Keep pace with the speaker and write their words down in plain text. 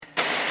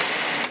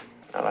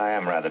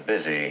rather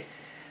busy.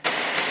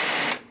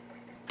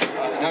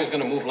 Now he's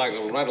going to move like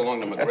right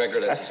along to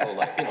McGregor. That's his whole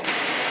life, you know.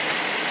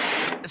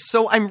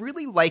 So I'm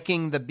really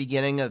liking the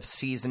beginning of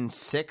season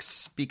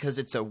 6 because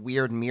it's a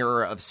weird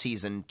mirror of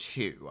season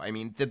 2. I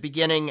mean, the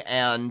beginning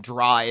and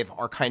Drive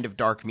are kind of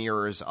dark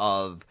mirrors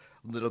of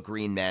Little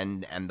Green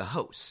Men and The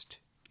Host.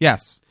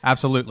 Yes,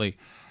 absolutely.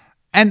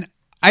 And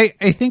I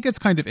think it's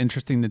kind of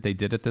interesting that they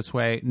did it this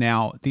way.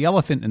 Now, the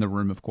elephant in the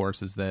room, of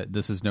course, is that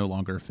this is no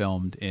longer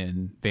filmed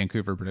in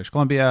Vancouver, British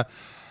Columbia.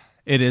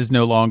 It is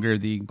no longer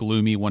the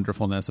gloomy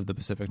wonderfulness of the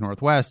Pacific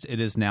Northwest. It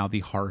is now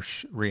the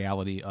harsh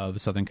reality of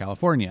Southern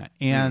California.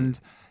 And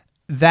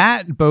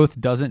that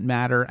both doesn't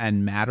matter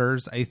and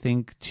matters, I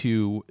think,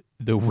 to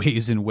the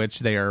ways in which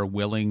they are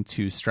willing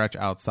to stretch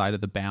outside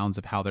of the bounds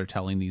of how they're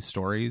telling these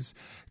stories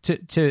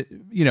to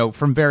you know,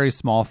 from very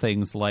small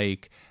things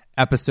like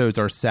episodes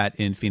are set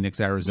in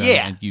Phoenix, Arizona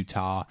and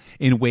Utah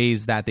in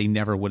ways that they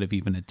never would have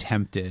even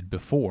attempted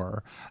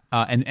before,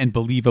 and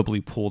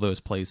believably pull those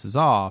places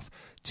off,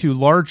 to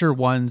larger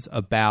ones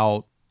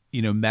about,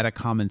 you know, meta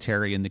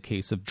commentary in the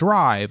case of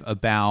Drive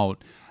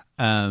about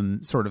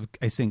sort of,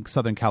 I think,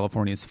 Southern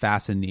California's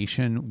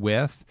fascination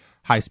with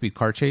high-speed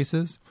car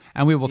chases.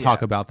 And we will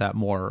talk about that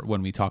more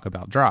when we talk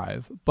about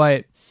Drive.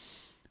 But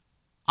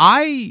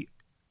I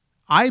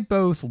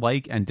both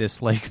like and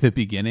dislike the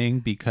beginning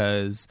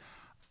because,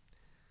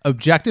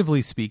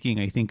 objectively speaking,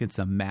 I think it's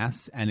a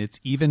mess, and it's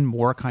even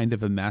more kind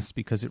of a mess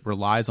because it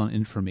relies on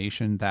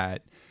information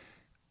that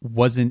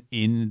wasn't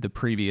in the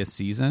previous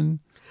season.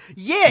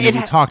 Yeah,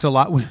 we talked a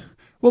lot.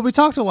 Well, we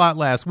talked a lot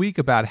last week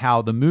about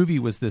how the movie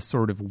was this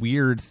sort of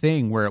weird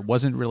thing where it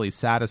wasn't really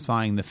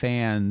satisfying the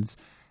fans,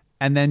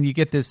 and then you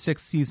get this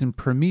 6th season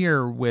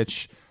premiere,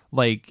 which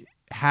like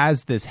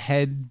has this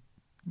head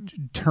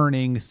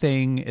turning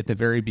thing at the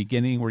very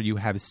beginning where you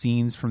have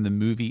scenes from the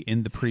movie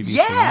in the previous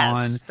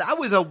one. That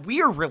was a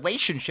weird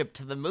relationship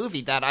to the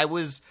movie that I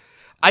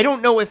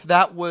don't know if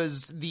that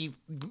was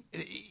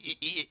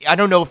I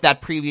don't know if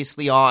that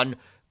previously on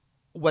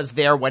was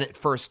there when it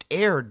first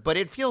aired, but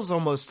it feels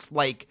almost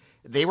like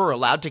they were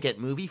allowed to get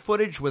movie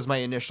footage was my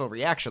initial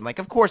reaction. Like,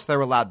 of course they're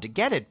allowed to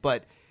get it,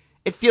 but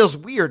it feels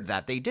weird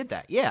that they did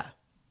that. Yeah.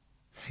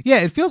 Yeah,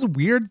 it feels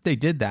weird they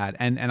did that,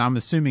 and I'm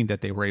assuming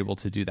that they were able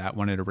to do that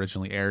when it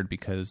originally aired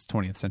because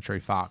 20th Century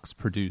Fox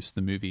produced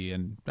the movie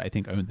and I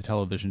think owned the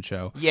television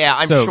show. Yeah,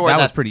 I'm sure that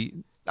was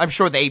pretty. I'm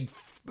sure they,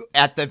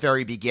 at the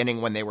very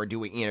beginning when they were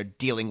doing, you know,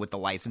 dealing with the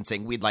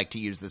licensing, we'd like to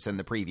use this in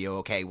the preview.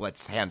 Okay,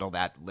 let's handle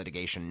that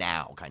litigation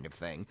now, kind of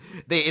thing.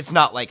 It's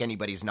not like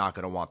anybody's not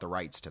going to want the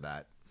rights to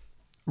that.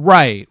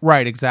 Right,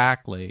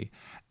 exactly,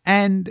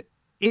 and.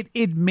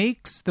 It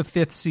makes the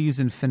 5th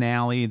season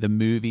finale, the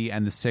movie,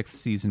 and the 6th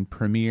season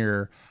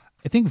premiere,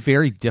 I think,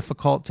 very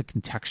difficult to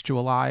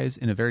contextualize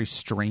in a very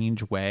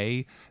strange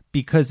way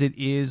because it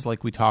is,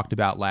 like we talked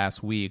about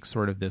last week,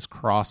 sort of this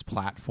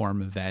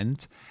cross-platform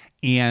event,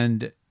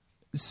 and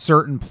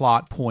certain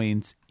plot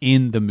points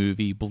in the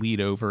movie bleed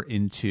over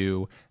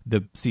into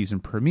the season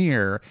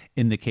premiere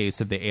in the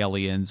case of the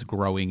aliens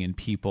growing in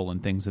people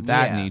and things of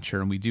that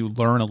nature. And we do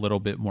learn a little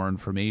bit more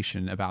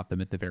information about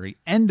them at the very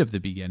end of the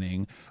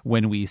beginning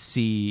when we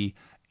see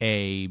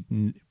a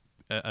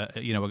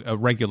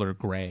regular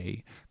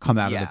gray come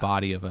out of the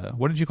body of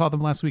what did you call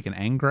them last week? An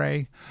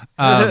angray?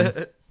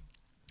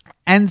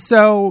 And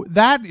so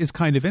that is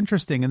kind of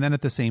interesting. And then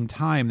at the same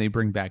time, they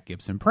bring back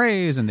Gibson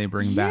Praise and they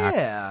bring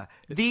back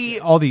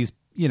all these,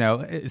 you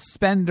know,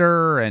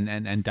 Spender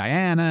and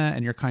Diana.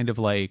 And you're kind of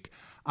like,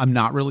 I'm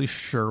not really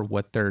sure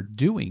what they're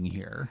doing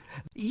here.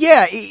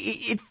 Yeah,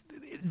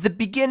 the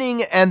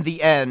beginning and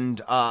the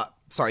end,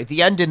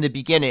 the end and the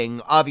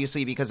beginning,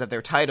 obviously because of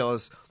their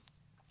titles,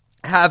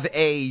 have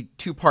a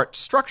 2-part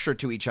structure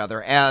to each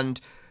other.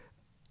 And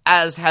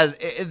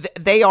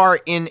they are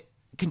in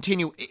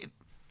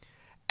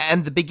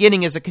and the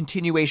beginning is a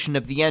continuation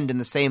of the end in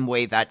the same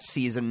way that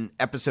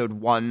episode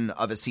 1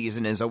 of a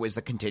season is always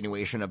the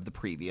continuation of the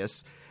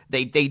previous.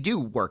 They do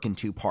work in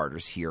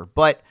 2-parters here,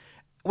 but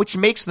which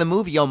makes the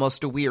movie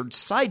almost a weird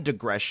side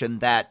digression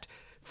that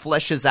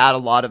fleshes out a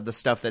lot of the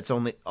stuff that's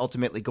only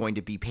ultimately going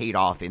to be paid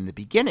off in the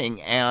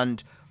beginning.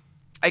 And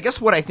I guess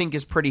what I think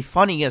is pretty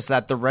funny is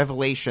that the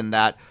revelation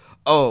that,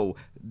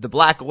 the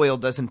black oil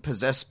doesn't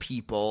possess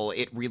people,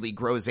 it really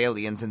grows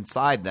aliens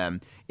inside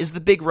them, is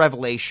the big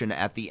revelation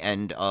at the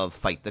end of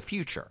Fight the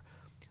Future.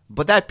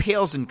 But that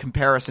pales in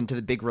comparison to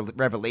the big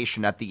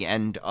revelation at the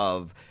end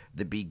of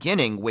the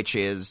beginning, which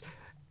is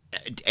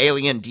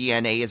alien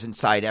DNA is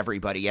inside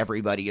everybody.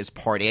 Everybody is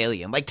part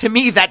alien. Like, to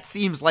me, that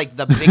seems like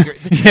the bigger...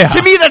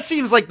 To me, that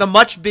seems like the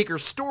much bigger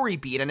story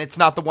beat, and it's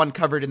not the one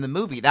covered in the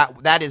movie.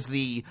 That is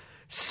the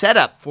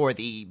setup for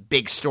the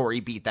big story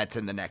beat that's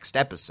in the next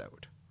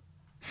episode.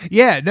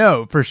 Yeah,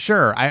 no, for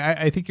sure.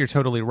 I think you're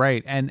totally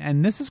right.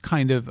 And this is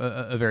kind of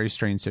a very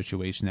strange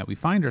situation that we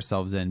find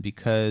ourselves in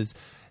because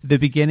the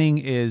beginning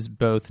is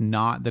both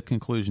not the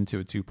conclusion to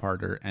a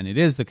 2-parter and it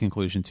is the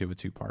conclusion to a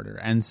 2-parter.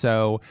 And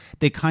so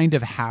they kind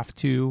of have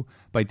to,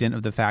 by dint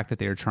of the fact that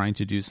they are trying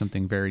to do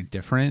something very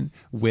different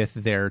with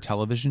their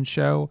television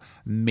show,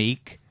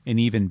 make an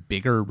even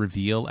bigger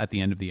reveal at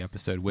the end of the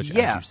episode, which,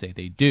 Yeah. as you say,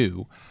 they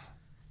do.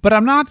 But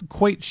I'm not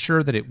quite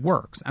sure that it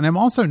works. And I'm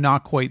also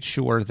not quite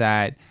sure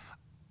that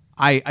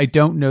I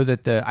don't know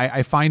that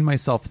I find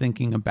myself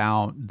thinking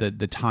about the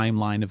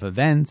timeline of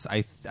events.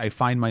 I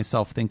find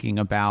myself thinking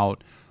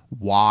about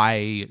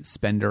why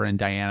Spender and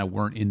Diana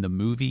weren't in the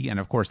movie. And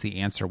of course, the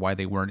answer why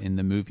they weren't in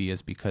the movie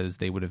is because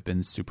they would have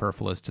been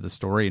superfluous to the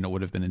story and it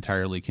would have been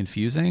entirely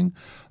confusing.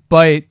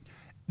 But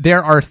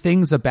there are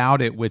things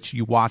about it which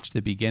you watch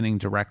the beginning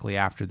directly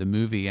after the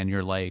movie and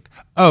you're like,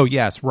 oh,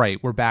 yes,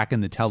 right. We're back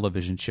in the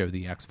television show,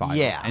 The X-Files.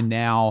 Yeah. And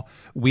now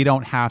we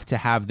don't have to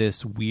have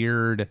this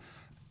weird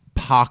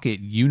pocket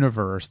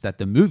universe that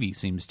the movie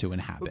seems to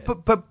inhabit.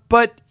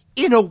 But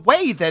in a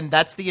way, then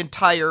that's the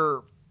entire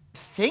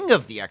thing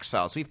of the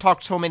X-Files. We've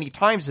talked so many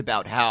times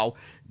about how,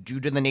 due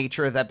to the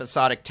nature of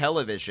episodic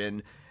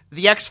television,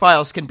 the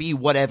X-Files can be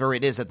whatever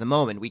it is at the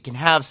moment. We can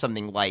have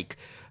something like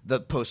the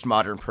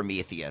postmodern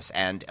Prometheus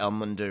and El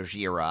Mundo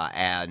Gira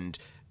and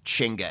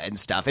Chinga and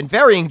stuff, and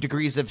varying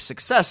degrees of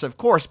success, of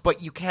course,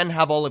 but you can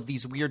have all of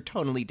these weird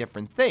tonally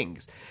different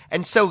things.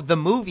 And so the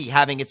movie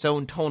having its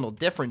own tonal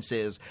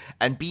differences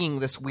and being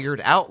this weird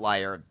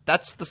outlier,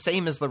 that's the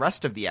same as the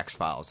rest of the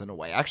X-Files in a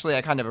way. Actually,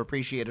 I kind of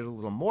appreciate it a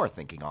little more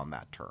thinking on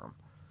that term.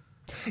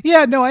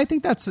 Yeah, no, I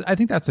think that's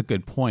a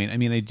good point. I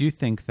mean, I do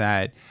think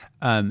that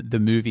the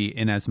movie,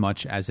 in as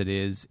much as it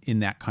is in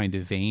that kind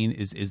of vein,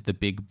 is the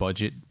big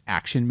budget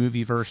action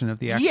movie version of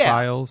the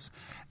X-Files. Yeah.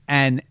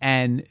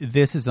 And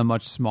this is a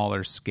much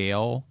smaller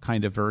scale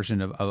kind of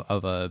version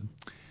of a,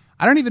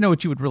 I don't even know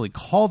what you would really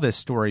call this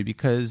story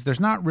because there's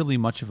not really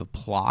much of a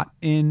plot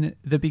in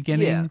the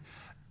beginning.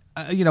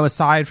 Yeah.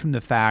 Aside from the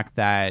fact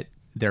that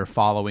they're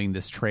following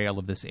this trail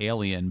of this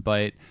alien,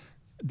 but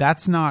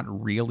that's not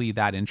really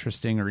that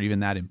interesting or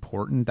even that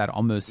important. That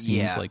almost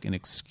seems like an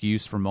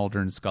excuse for Mulder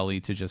and Scully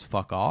to just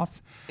fuck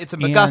off. It's a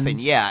MacGuffin,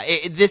 yeah.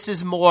 This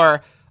is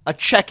more a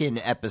check-in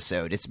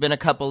episode. It's been a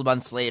couple of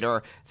months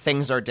later.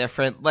 Things are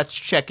different. Let's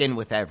check in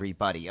with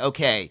everybody.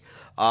 Okay,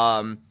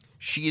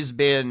 she's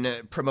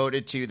been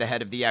promoted to the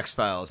head of the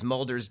X-Files.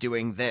 Mulder's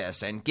doing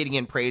this, and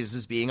Gideon Praise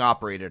is being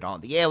operated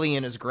on. The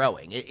alien is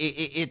growing.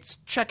 It's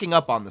checking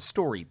up on the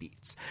story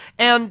beats.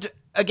 And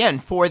again,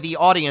 for the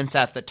audience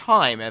at the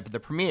time of the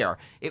premiere,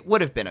 it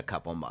would have been a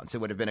couple months.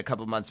 It would have been a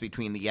couple months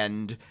between the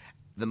end,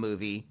 the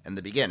movie, and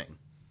the beginning.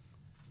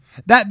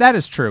 That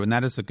is true, and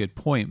that is a good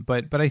point.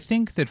 But I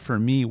think that for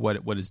me,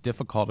 what is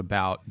difficult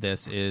about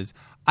this is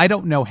I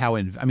don't know how.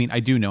 I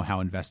do know how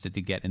invested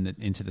to get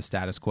into the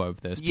status quo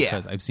of this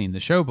because I've seen the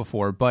show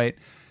before. But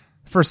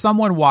for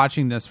someone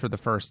watching this for the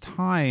first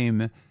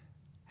time,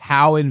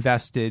 how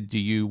invested do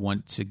you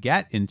want to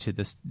get into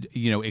this,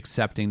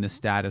 accepting the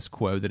status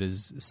quo that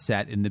is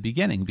set in the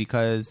beginning?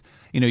 Because,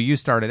 you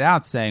started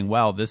out saying,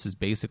 well, this is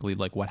basically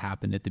like what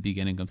happened at the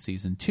beginning of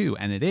season 2.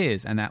 And it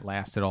is. And that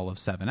lasted all of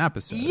 7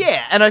 episodes.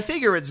 Yeah. And I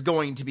figure it's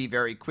going to be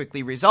very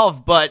quickly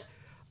resolved. But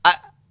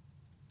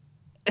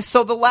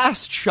so the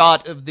last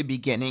shot of the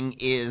beginning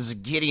is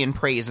Gideon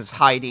Praise is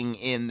hiding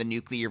in the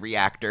nuclear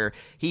reactor.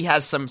 He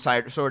has some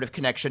sort of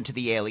connection to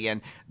the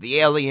alien. The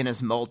alien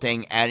is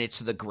molting, and it's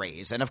the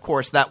Greys. And of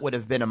course, that would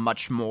have been a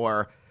much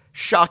more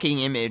shocking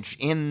image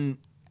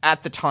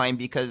at the time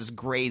because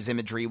Grey's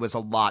imagery was a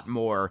lot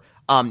more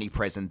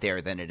omnipresent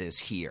there than it is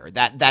here.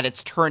 That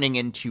it's turning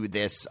into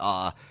this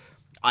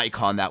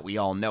icon that we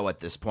all know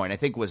at this point, I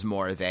think was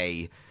more of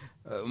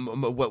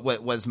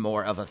what was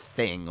more of a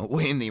thing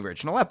in the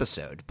original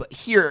episode. But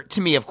here, to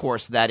me, of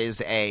course, that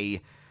is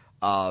a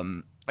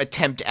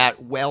attempt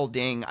at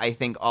welding, I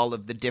think, all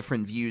of the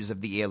different views of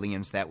the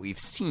aliens that we've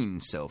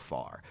seen so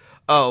far.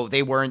 Oh,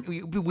 they weren't...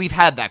 We've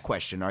had that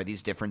question. Are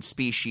these different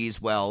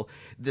species? Well,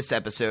 this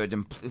episode,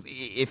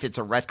 if it's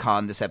a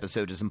retcon, this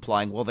episode is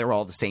implying, well, they're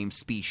all the same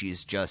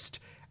species, just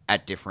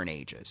at different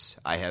ages.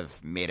 I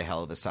have made a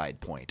hell of a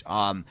side point.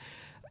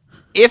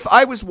 If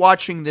I was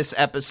watching this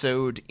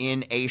episode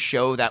in a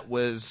show that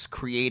was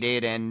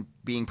created and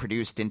being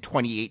produced in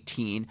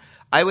 2018,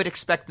 I would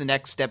expect the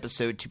next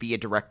episode to be a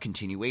direct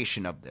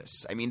continuation of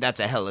this. I mean,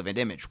 that's a hell of an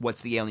image.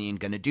 What's the alien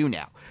going to do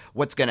now?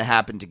 What's going to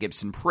happen to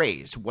Gibson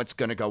Praise? What's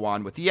going to go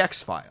on with the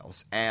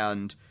X-Files?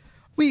 And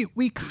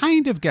we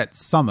kind of get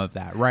some of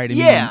that, right?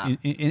 I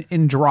mean,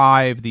 in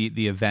Drive,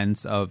 the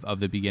events of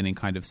the beginning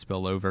kind of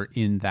spill over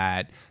in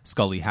that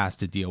Scully has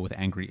to deal with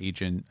angry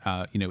agent,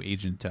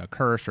 Agent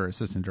Kirsch or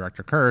Assistant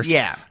Director Kirsch.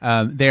 Yeah.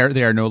 They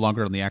are no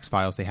longer on the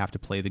X-Files. They have to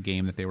play the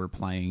game that they were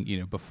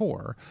playing,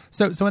 before.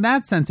 So in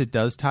that sense, it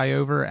does tie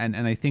over. And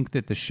I think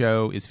that the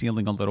show is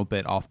feeling a little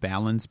bit off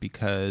balance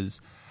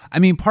because, I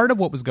mean, part of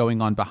what was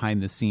going on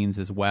behind the scenes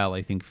as well,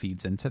 I think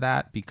feeds into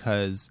that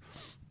because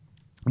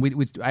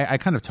I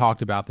kind of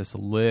talked about this a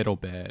little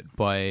bit,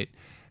 but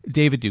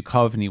David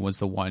Duchovny was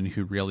the one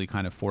who really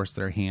kind of forced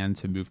their hand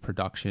to move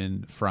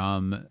production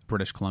from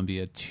British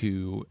Columbia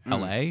to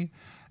LA.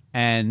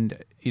 And,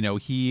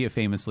 he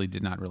famously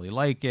did not really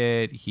like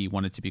it. He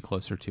wanted to be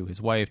closer to his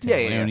wife,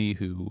 Ted Leone,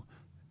 who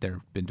they've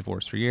been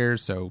divorced for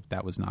years, so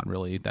that was not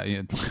really that,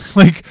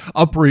 like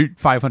uproot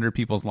 500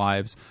 people's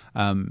lives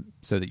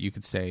so that you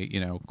could stay,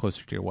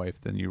 closer to your wife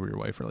than you were your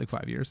wife for like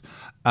 5 years.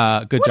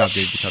 Good job,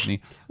 David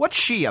Duchovny. What's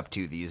she up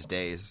to these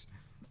days?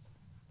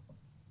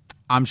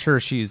 I'm sure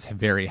she's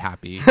very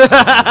happy with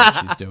what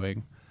she's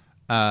doing.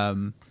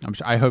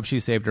 I hope she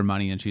saved her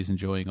money and she's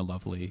enjoying a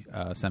lovely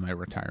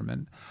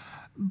semi-retirement.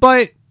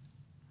 But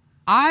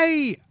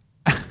I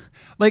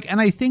like,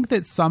 and I think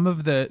that some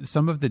of the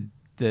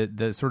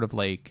sort of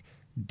like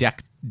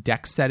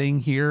deck setting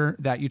here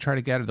that you try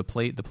to get, or the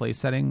play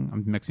setting,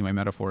 I'm mixing my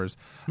metaphors,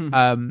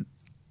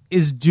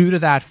 is due to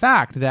that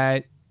fact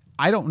that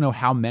I don't know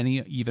how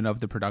many even of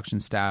the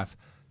production staff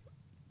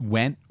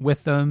went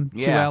with them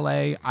to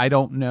LA. I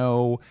don't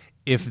know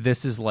if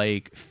this is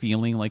like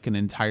feeling like an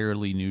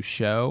entirely new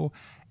show.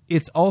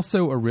 It's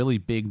also a really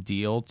big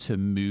deal to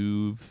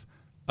move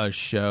a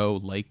show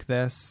like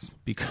this,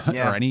 because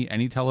or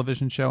any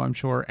television show, I'm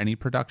sure, any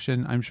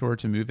production, I'm sure,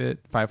 to move it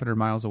 500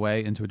 miles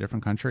away into a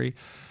different country.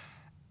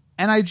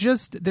 And I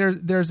just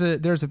this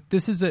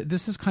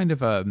is kind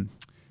of a,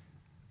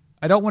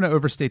 I don't want to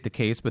overstate the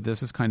case, but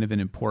this is kind of an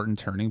important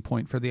turning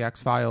point for the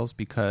X-Files,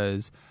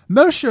 because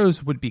most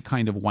shows would be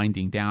kind of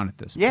winding down at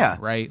this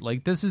point, right?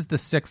 Like, this is the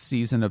 6th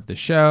season of the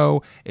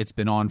show. It's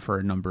been on for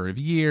a number of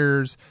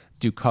years.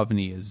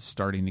 Duchovny is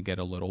starting to get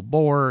a little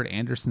bored.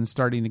 Anderson's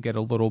starting to get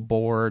a little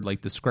bored.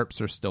 Like, the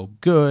scripts are still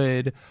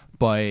good,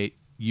 but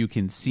you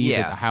can see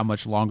that how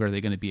much longer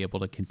they're going to be able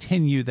to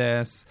continue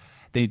this.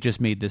 They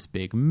just made this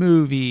big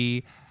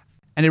movie.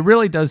 And it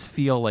really does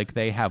feel like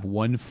they have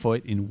one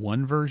foot in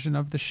one version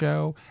of the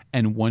show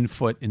and one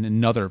foot in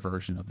another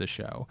version of the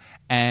show.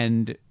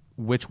 And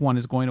which one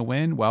is going to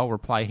win? Well,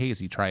 reply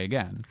hazy, try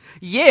again.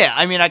 Yeah,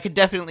 I mean, I could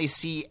definitely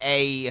see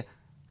a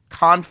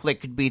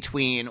conflict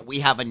between,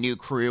 we have a new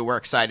crew, we're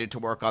excited to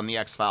work on the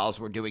X-Files,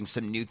 we're doing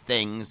some new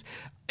things,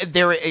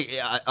 there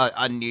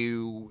a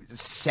new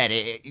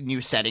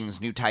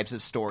settings, new types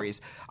of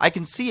stories. I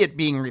can see it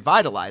being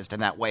revitalized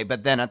in that way,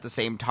 but then at the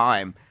same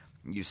time,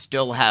 you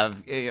still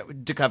have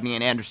Duchovny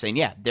and Anderson.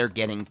 Yeah, they're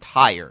getting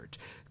tired.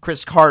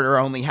 Chris Carter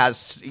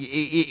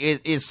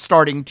is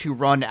starting to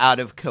run out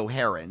of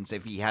coherence,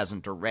 if he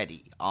hasn't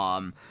already.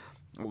 A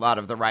lot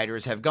of the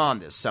writers have gone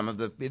this. Some of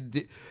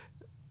the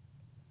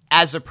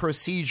as a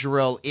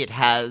procedural, it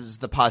has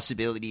the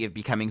possibility of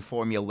becoming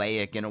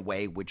formulaic in a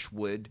way which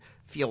would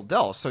feel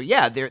dull. So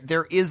yeah,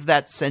 there is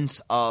that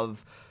sense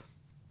of,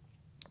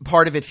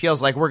 part of it feels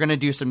like we're going to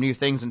do some new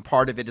things, and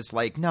part of it is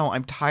like, no,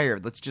 I'm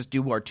tired. Let's just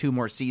do our 2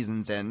 more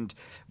seasons, and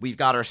we've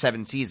got our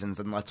 7 seasons,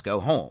 and let's go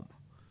home.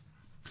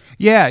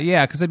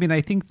 Yeah, because I mean,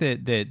 I think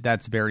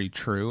that's very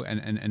true,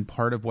 and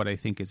part of what I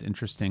think is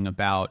interesting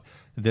about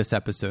this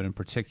episode in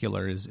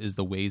particular is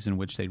the ways in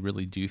which they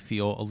really do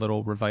feel a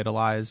little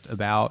revitalized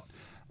about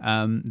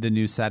the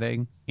new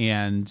setting.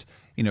 And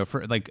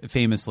for like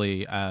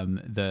famously,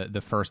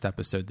 the first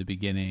episode, the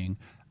beginning,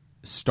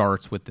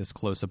 starts with this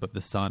close-up of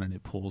the sun and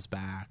it pulls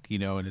back,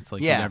 and it's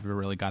like you never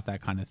really got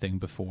that kind of thing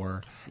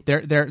before.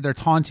 They're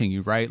taunting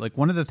you, right? Like,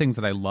 one of the things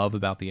that I love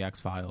about the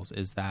X-Files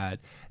is that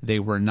they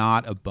were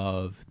not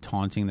above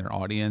taunting their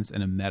audience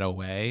in a meta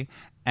way,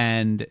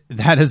 and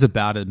that is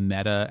about as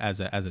meta as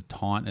a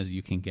taunt as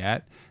you can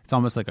get. It's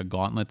almost like a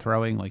gauntlet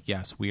throwing, like,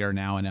 yes, we are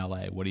now in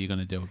LA, what are you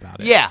going to do about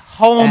it?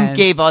 Home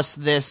gave us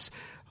this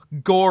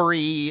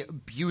gory,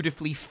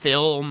 beautifully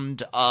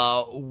filmed,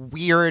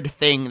 weird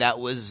thing that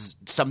was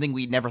something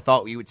we never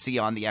thought we would see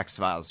on the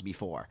X-Files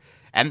before.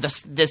 And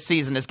this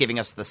season is giving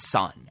us the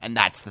sun, and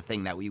that's the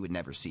thing that we would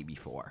never see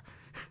before.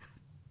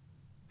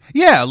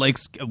 Yeah, like,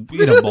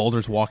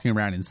 Mulder's walking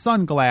around in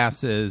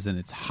sunglasses, and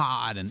it's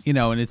hot, and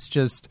and it's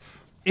just,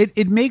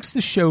 it makes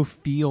the show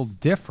feel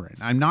different.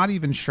 I'm not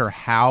even sure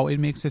how it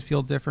makes it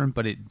feel different,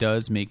 but it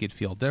does make it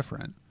feel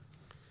different.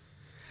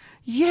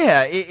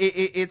 Yeah,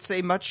 it's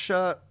a much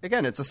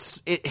again.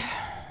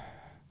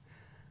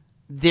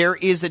 There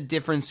is a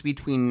difference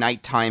between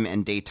nighttime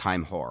and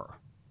daytime horror,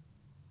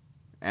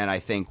 and I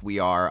think we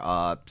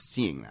are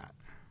seeing that.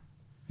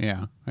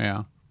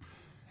 Yeah.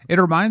 It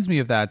reminds me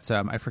of that.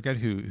 I forget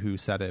who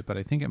said it, but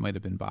I think it might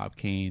have been Bob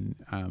Kane,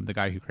 the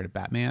guy who created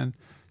Batman,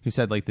 who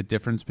said like the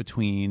difference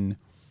between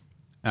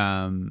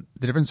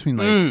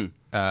like.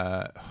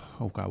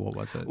 Oh God, what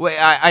was it? Well,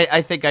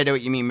 I think I know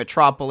what you mean.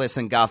 Metropolis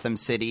and Gotham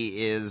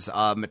City is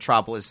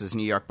Metropolis is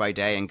New York by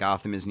day and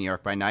Gotham is New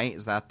York by night.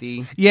 Is that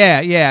the?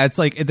 Yeah. It's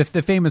like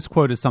the famous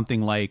quote is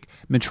something like,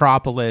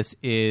 Metropolis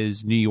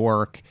is New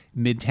York,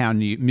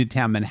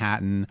 Midtown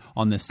Manhattan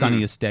on the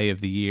sunniest day of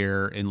the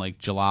year in like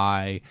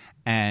July,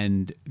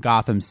 and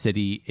Gotham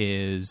City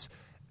is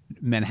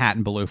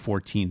Manhattan below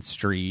 14th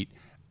Street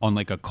on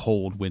like a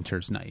cold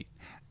winter's night.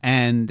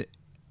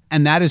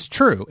 And that is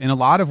true. In a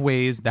lot of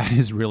ways, that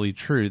is really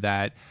true,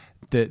 that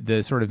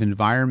the sort of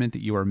environment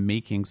that you are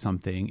making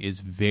something is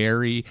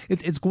very –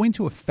 it's going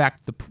to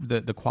affect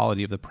the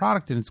quality of the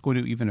product, and it's going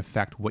to even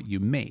affect what you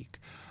make.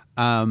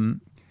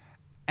 And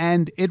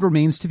it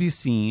remains to be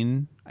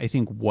seen, I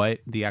think,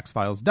 what the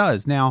X-Files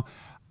does. Now,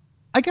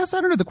 I guess,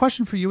 I don't know. The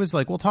question for you is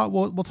like, we'll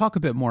talk a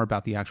bit more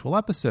about the actual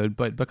episode,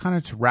 but kind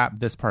of to wrap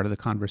this part of the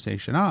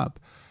conversation up,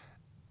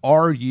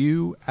 are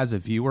you, as a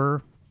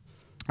viewer,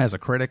 as a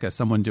critic, as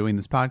someone doing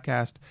this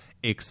podcast,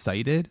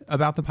 excited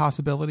about the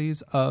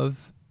possibilities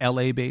of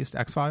LA-based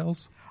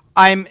X-Files?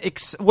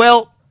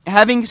 Well,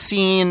 having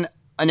seen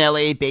an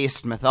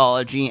LA-based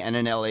mythology and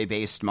an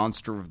LA-based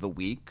Monster of the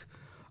Week,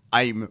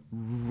 I'm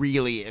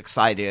really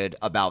excited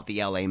about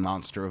the LA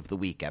Monster of the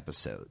Week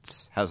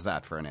episodes. How's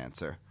that for an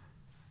answer?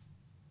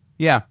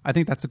 Yeah, I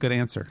think that's a good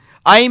answer.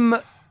 I'm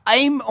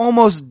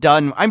almost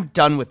done. I'm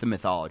done with the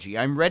mythology.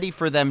 I'm ready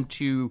for them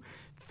to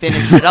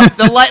finish it up.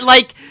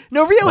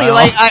 No, really,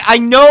 well, I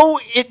know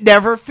it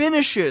never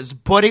finishes,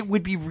 but it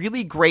would be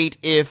really great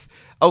if,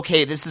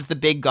 okay, this is the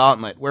big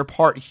gauntlet. We're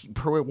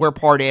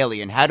part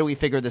alien. How do we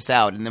figure this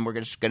out? And then we're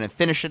just going to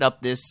finish it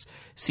up this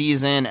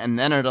season, and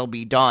then it'll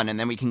be done, and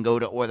then we can go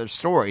to other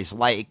stories.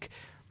 And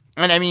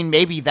I mean,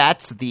 maybe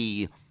that's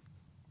the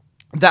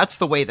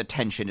way the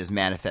tension is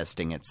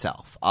manifesting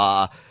itself.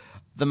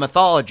 The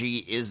mythology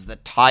is the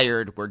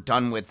tired, we're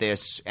done with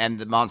this, and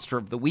the Monster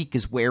of the Week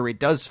is where it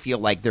does feel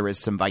like there is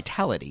some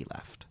vitality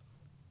left.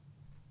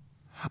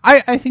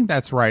 I think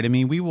that's right. I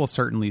mean, we will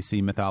certainly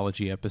see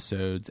mythology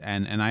episodes,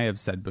 and I have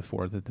said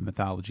before that the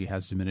mythology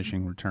has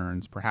diminishing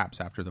returns,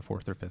 perhaps after the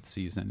 4th or 5th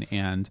season,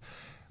 and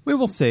we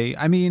will see.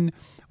 I mean,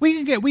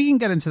 we can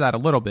get into that a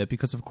little bit,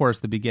 because of course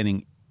the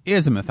beginning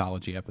is a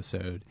mythology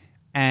episode,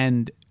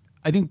 and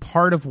I think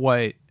part of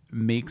what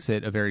makes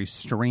it a very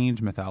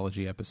strange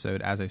mythology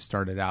episode, as I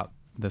started out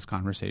this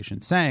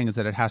conversation saying, is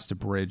that it has to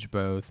bridge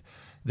both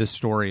the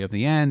story of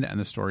the end and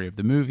the story of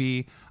the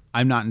movie.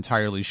 I'm not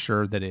entirely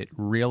sure that it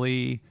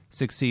really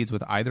succeeds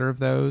with either of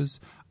those.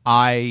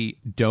 I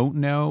don't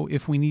know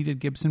if we needed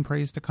Gibson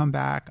Praise to come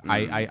back.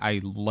 I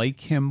like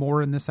him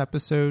more in this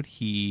episode.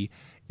 He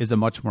is a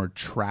much more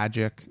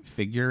tragic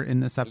figure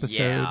in this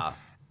episode. Yeah.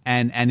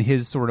 And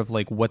his sort of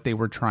like what they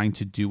were trying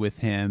to do with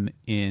him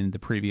in the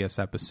previous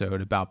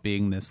episode about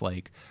being this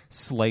like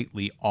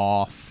slightly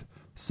off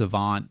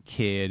savant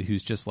kid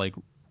who's just like,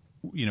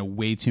 you know,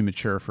 way too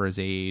mature for his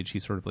age.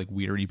 He's sort of like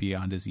weary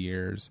beyond his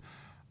years.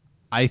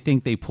 I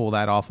think they pull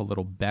that off a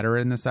little better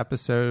in this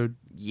episode.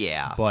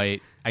 Yeah. But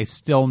I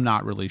still am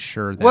not really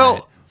sure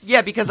that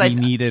because we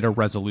needed a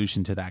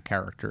resolution to that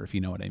character, if you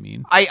know what I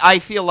mean. I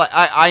feel like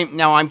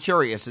I'm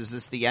curious, is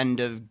this the end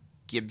of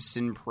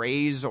Gibson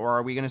Praise, or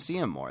are we going to see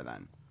him more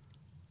then?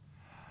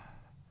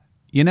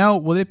 You know,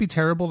 would it be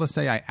terrible to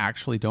say I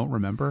actually don't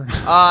remember?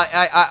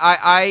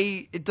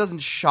 It doesn't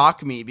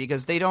shock me,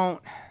 because I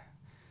don't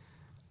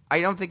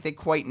think they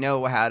quite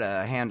know how to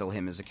handle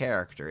him as a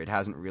character. It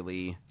hasn't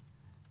really.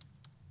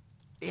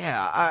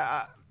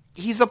 Yeah,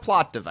 he's a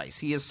plot device.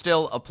 He is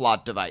still a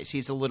plot device.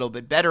 He's a little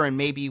bit better, and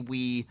maybe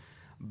we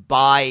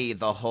buy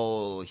the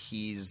whole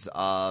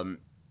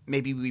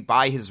maybe we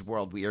buy his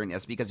world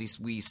weirdness because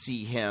we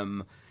see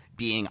him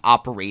being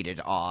operated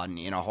on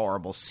in a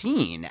horrible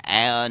scene,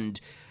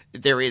 and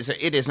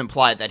it is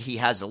implied that he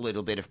has a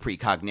little bit of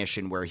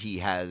precognition where he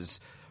has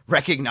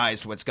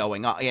recognized what's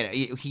going on.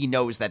 He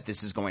knows that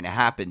this is going to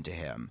happen to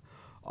him.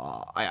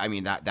 I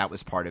mean, that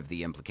was part of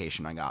the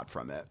implication I got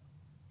from it.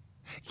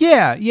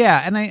 Yeah,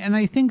 and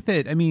I think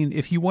that, I mean,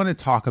 if you want to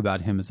talk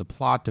about him as a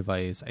plot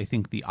device, I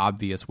think the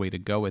obvious way to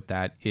go with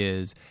that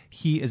is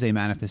he is a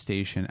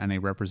manifestation and a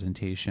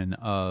representation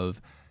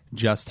of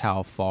just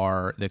how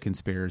far the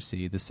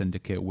conspiracy, the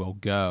syndicate, will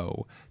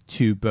go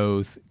to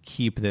both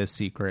keep this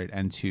secret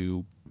and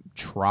to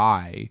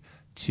try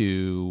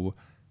to,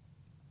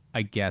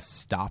 I guess,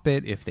 stop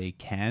it if they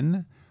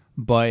can.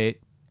 But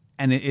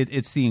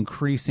it's the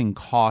increasing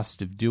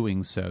cost of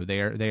doing so.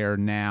 They are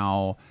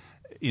now,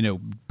 you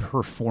know,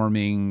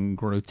 performing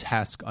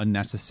grotesque,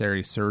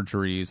 unnecessary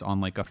surgeries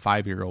on like a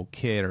 5-year-old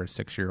kid or a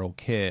 6-year-old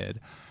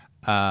kid.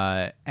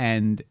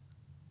 And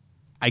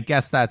I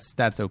guess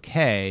that's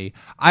okay.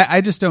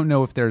 I just don't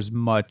know if there's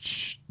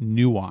much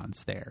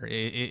nuance there.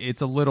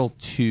 It's a little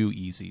too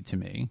easy to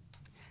me.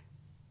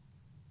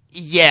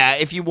 Yeah,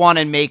 if you want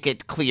to make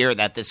it clear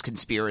that this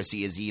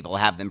conspiracy is evil,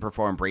 have them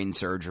perform brain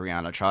surgery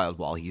on a child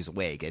while he's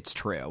awake. It's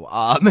true.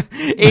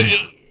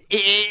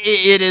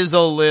 It is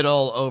a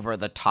little over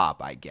the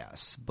top, I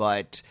guess.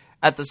 But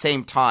at the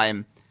same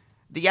time,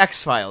 the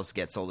X-Files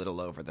gets a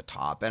little over the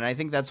top, and I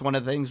think that's one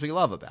of the things we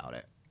love about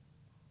it.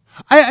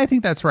 I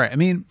think that's right. I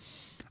mean,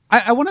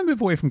 I want to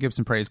move away from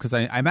Gibson Praise because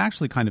I'm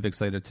actually kind of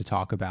excited to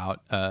talk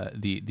about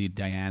the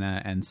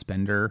Diana and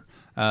Spender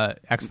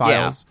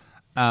X-Files.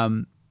 Yeah.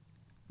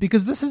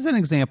 Because this is an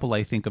example,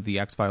 I think, of the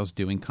X-Files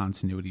doing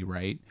continuity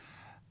right.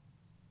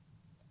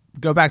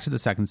 Go back to the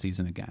second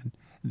season again.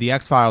 The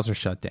X-Files are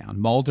shut down.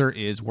 Mulder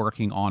is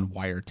working on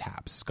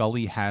wiretaps.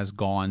 Scully has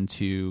gone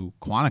to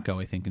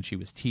Quantico, I think, and she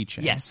was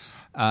teaching. Yes.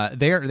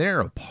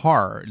 They're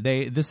apart.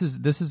 This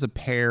is a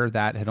pair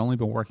that had only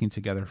been working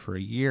together for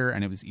a year,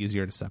 and it was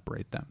easier to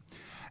separate them.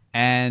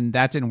 And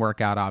that didn't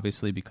work out,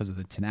 obviously, because of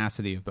the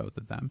tenacity of both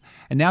of them.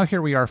 And now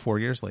here we are 4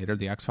 years later.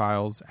 The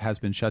X-Files has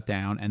been shut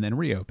down and then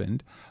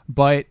reopened,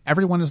 but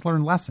everyone has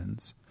learned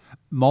lessons.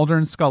 Mulder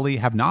and Scully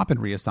have not been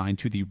reassigned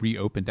to the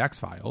reopened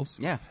X-Files.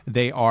 Yeah.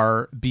 They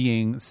are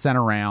being sent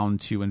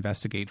around to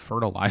investigate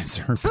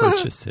fertilizer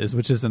purchases,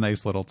 which is a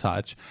nice little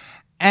touch.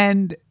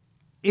 And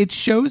it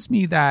shows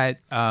me that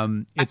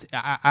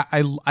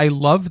I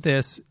love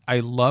this. I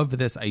love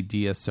this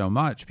idea so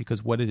much,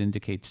 because what it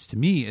indicates to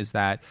me is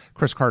that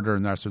Chris Carter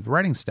and the rest of the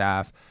writing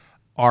staff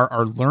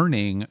are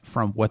learning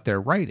from what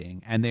they're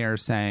writing, and they are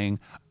saying,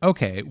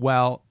 okay,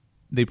 well,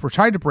 they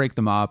tried to break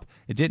them up.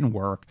 It didn't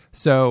work.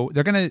 So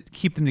they're going to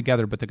keep them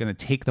together, but they're going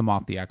to take them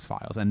off the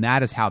X-Files. And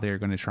that is how they're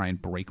going to try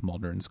and break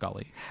Mulder and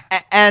Scully.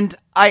 And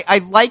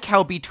I like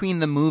how between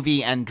the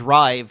movie and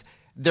Drive,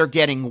 they're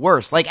getting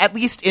worse. Like, at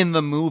least in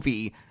the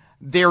movie,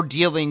 they're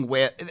dealing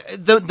with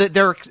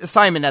their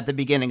assignment at the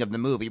beginning of the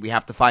movie. We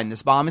have to find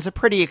this bomb is a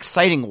pretty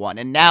exciting one.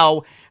 And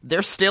now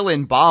they're still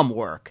in bomb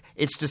work.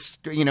 It's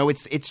just,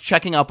 it's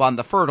checking up on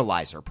the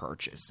fertilizer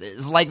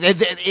purchases. Like,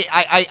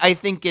 I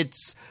think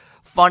it's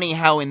funny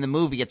how in the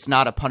movie it's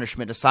not a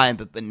punishment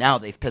assignment, but now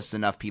they've pissed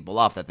enough people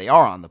off that they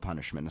are on the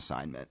punishment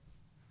assignment.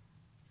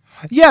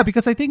 Yeah,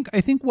 because I think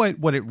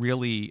what it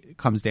really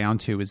comes down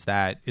to is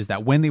that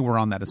when they were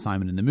on that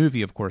assignment in the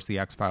movie, of course, the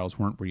X-Files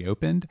weren't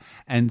reopened.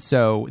 And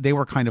so they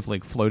were kind of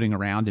like floating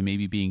around and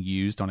maybe being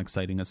used on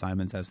exciting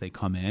assignments as they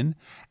come in.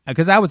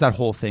 Because that was that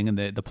whole thing in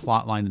the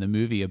plot line in the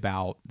movie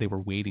about they were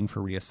waiting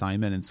for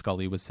reassignment, and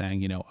Scully was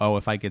saying,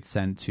 if I get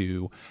sent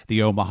to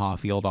the Omaha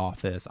field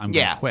office, I'm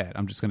going to quit.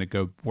 I'm just going to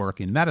go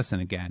work in medicine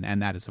again.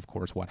 And that is, of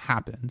course, what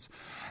happens.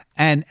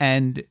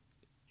 And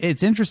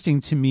it's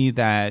interesting to me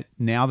that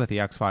now that the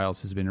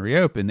X-Files has been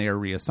reopened, they are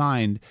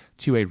reassigned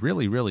to a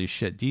really, really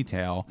shit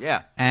detail.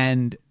 Yeah.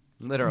 And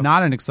literally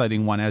not an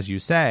exciting one, as you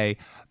say,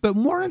 but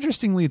more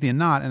interestingly than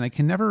not, and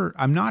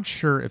I'm not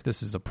sure if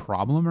this is a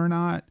problem or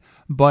not,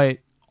 but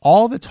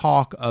all the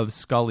talk of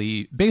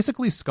Scully,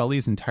 basically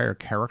Scully's entire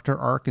character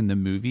arc in the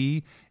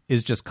movie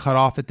is just cut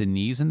off at the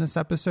knees in this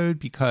episode,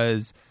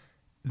 because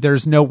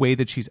there's no way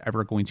that she's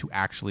ever going to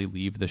actually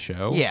leave the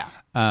show. Yeah.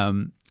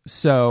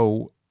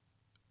 So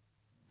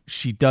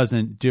she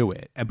doesn't do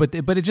it, but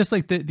it just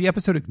like the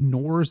episode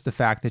ignores the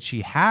fact that she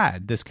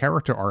had this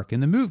character arc in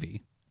the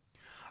movie.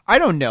 I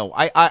don't know.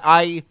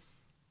 I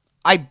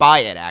buy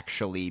it,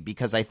 actually,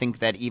 because I think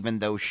that even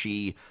though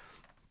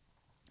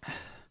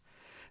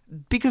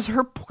because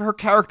her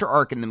character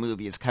arc in the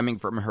movie is coming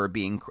from her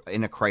being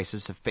in a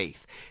crisis of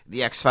faith.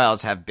 The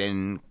X-Files have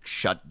been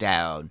shut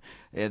down.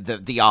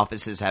 The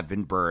offices have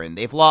been burned.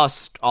 They've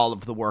lost all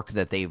of the work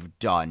that they've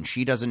done.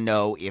 She doesn't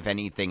know if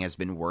anything has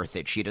been worth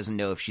it. She doesn't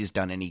know if she's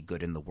done any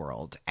good in the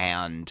world.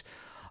 And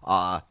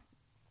by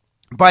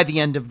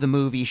the end of the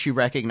movie, she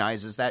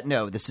recognizes that,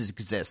 no, this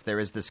exists. There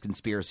is this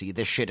conspiracy.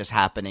 This shit is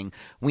happening.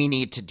 We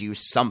need to do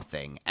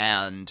something.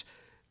 And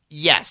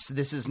yes,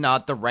 this is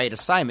not the right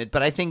assignment,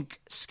 but I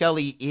think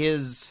Scully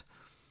is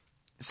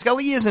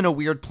in a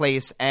weird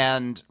place,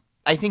 and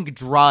I think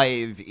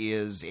Drive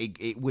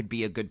it would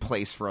be a good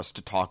place for us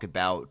to talk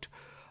about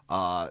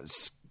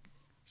the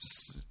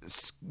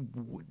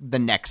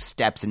next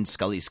steps in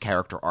Scully's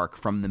character arc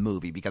from the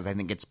movie, because I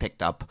think it's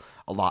picked up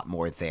a lot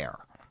more there.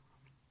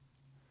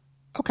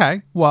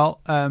 Okay,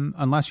 well,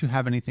 unless you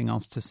have anything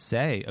else to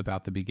say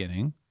about the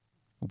beginning,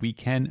 we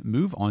can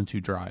move on to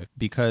Drive,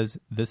 because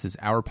this is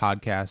our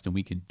podcast and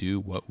we can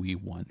do what we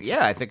want.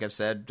 Yeah, I think I've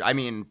said,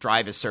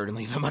 Drive is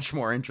certainly the much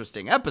more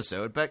interesting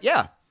episode, but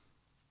yeah.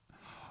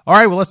 All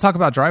right, well, let's talk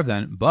about Drive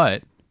then.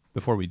 But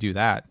before we do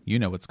that, you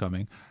know what's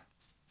coming.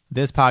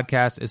 This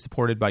podcast is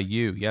supported by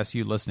you. Yes,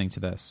 you listening to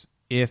this.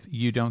 If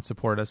you don't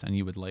support us and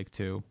you would like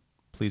to,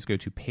 please go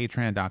to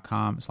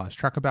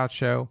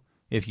patreon.com/truckaboutshow.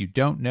 If you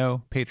don't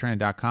know,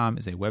 patreon.com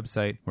is a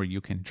website where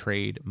you can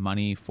trade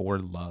money for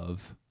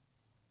love.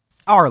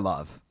 Our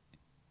love.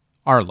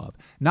 Our love.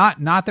 Not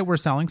that we're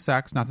selling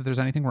sex, not that there's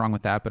anything wrong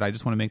with that, but I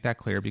just want to make that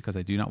clear, because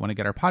I do not want to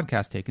get our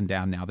podcast taken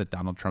down now that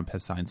Donald Trump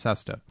has signed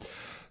SESTA.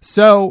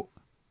 So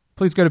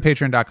please go to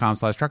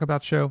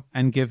patreon.com/truckaboutshow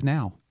and give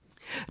now.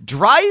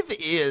 Drive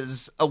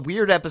is a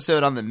weird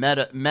episode on the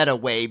meta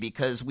way,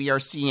 because we are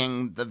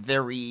seeing the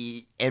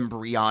very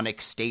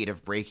embryonic state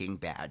of Breaking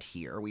Bad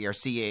here. We are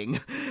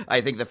seeing,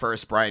 I think, the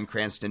first Bryan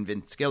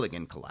Cranston-Vince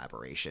Gilligan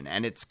collaboration,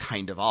 and it's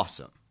kind of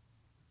awesome.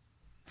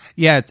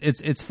 Yeah,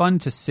 it's fun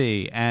to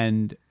see,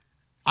 and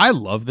I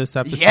love this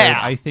episode. Yeah.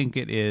 I think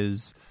it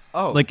is.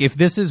 Oh, like, if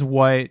this is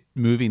what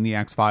moving the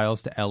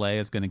X-Files to LA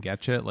is going to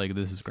get you, like,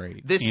 this is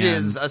great. This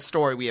is a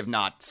story we have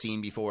not seen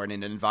before in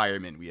an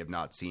environment we have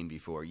not seen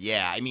before.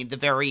 Yeah, the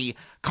very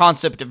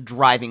concept of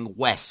driving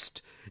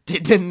west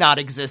did not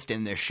exist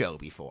in this show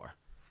before.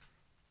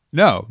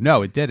 No,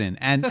 it didn't.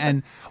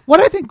 And what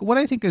I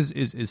think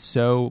is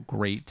so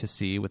great to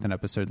see with an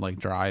episode like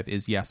Drive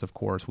is, yes, of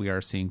course, we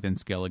are seeing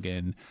Vince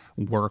Gilligan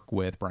work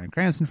with Bryan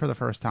Cranston for the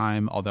first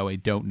time, although I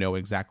don't know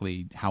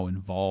exactly how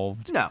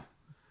involved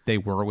they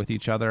were with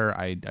each other.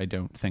 I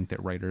don't think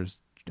that writers,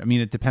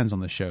 it depends on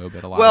the show,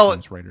 but a lot of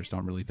times writers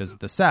don't really visit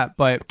the set.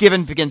 But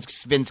given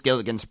Vince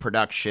Gilligan's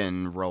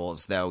production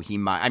roles, though,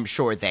 I'm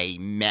sure they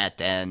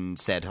met and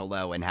said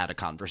hello and had a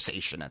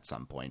conversation at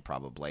some point,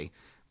 probably.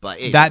 But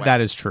anyway.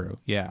 that is true.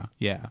 Yeah.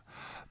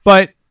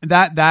 But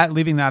that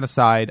leaving that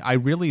aside, I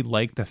really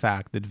like the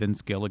fact that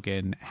Vince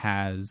Gilligan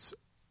has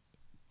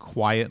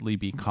quietly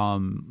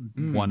become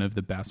one of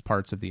the best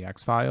parts of the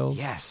X-Files.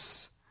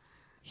 Yes.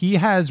 He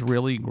has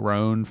really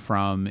grown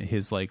from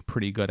his like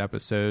pretty good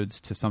episodes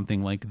to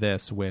something like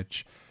this,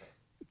 which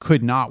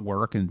could not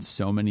work in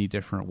so many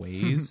different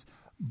ways,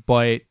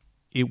 but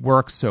it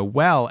works so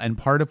well. And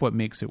part of what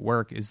makes it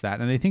work is that,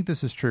 and I think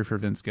this is true for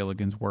Vince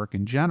Gilligan's work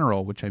in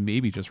general, which I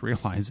may be just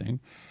realizing,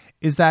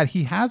 is that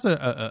he has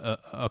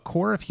a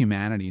core of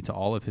humanity to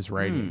all of his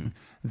writing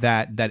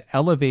that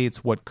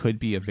elevates what could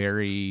be a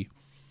very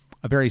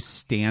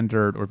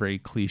standard or very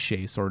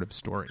cliche sort of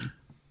story.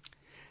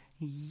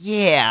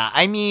 Yeah,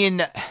 I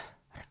mean,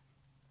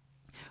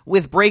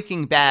 with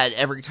Breaking Bad,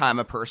 every time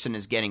a person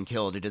is getting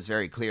killed, it is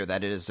very clear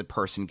that it is a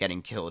person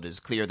getting killed. It is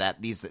clear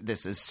that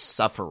this is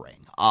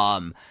suffering,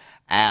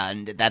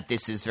 and that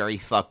this is very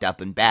fucked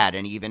up and bad.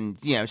 And even,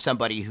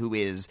 somebody who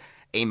is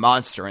a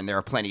monster, and there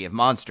are plenty of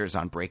monsters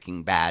on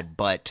Breaking Bad,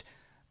 but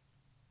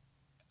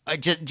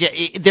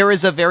there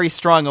is a very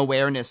strong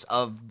awareness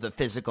of the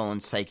physical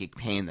and psychic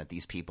pain that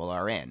these people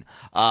are in.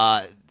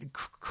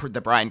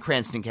 The Bryan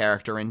Cranston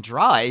character in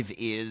Drive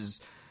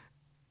is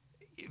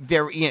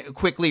very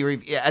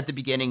quickly at the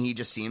beginning. He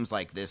just seems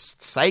like this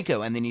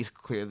psycho, and then he's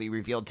clearly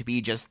revealed to be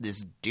just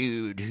this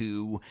dude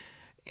who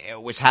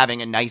was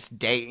having a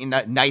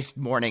nice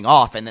morning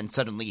off, and then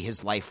suddenly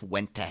his life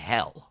went to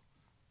hell.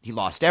 He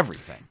lost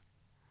everything.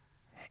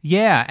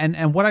 Yeah,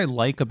 and what I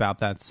like about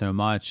that so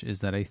much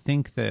is that I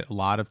think that a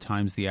lot of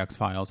times the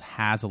X-Files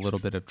has a little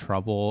bit of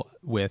trouble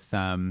with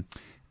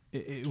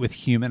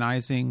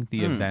humanizing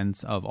the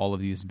events of all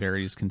of these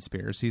various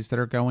conspiracies that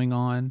are going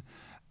on.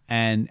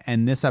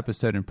 And this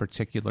episode in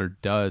particular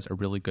does a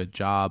really good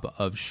job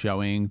of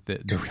showing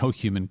the real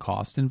human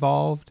cost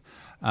involved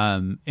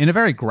in a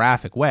very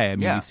graphic way. I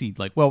mean, we see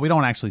we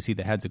don't actually see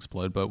the heads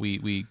explode, but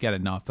we get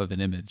enough of an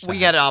image. We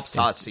get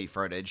autopsy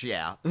footage,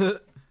 yeah.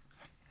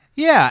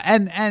 Yeah,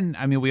 and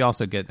I mean, we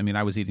also get. I mean,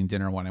 I was eating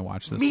dinner when I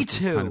watched this. Me which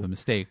too. Was kind of a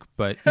mistake,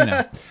 but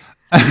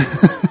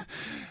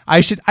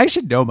I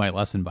should know my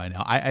lesson by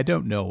now. I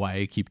don't know why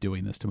I keep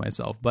doing this to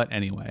myself, but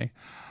anyway.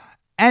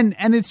 And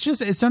it's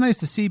so nice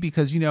to see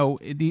because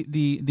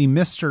the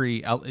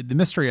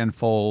mystery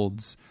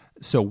unfolds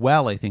so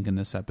well, I think, in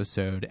this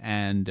episode,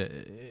 and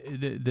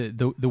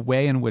the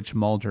way in which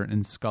Mulder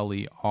and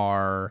Scully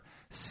are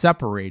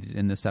separated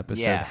in this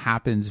episode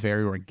happens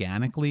very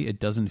organically. It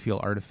doesn't feel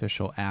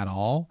artificial at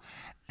all.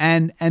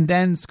 And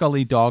then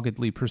Scully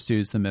doggedly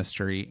pursues the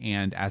mystery,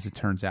 and as it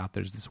turns out,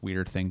 there's this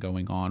weird thing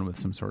going on with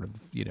some sort of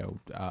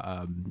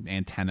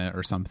antenna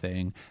or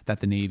something that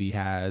the Navy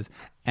has,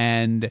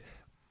 and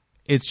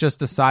it's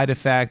just a side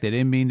effect. They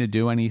didn't mean to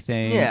do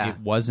anything. Yeah. It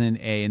wasn't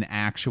an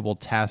actual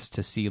test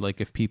to see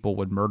if people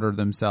would murder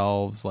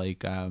themselves,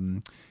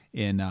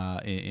 in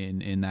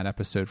that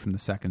episode from the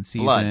second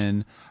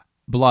season.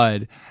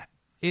 Blood.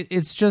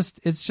 It's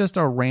just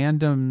a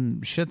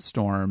random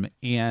shitstorm,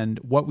 and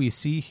what we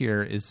see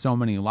here is so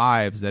many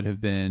lives that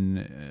have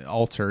been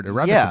altered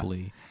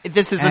irrevocably. Yeah.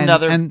 This is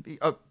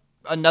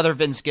another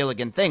Vince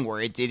Gilligan thing where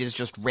it is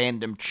just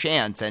random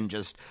chance and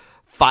just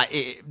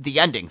the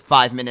ending,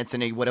 5 minutes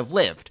and he would have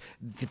lived.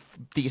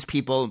 These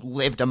people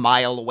lived a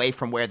mile away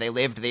from where they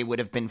lived. They would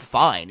have been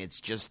fine. It's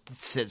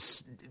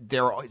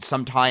there.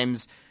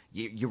 Sometimes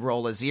you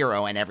roll a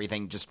zero and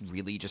everything just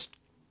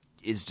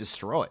is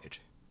destroyed.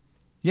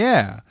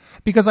 Yeah,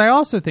 because I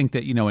also think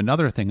that,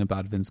 another thing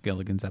about Vince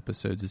Gilligan's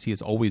episodes is he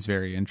is always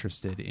very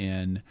interested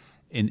in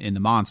the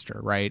monster,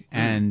 right?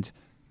 And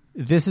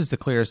this is the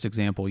clearest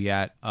example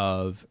yet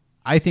of,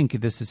 I think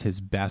this is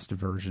his best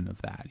version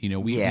of that.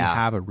 We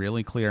have a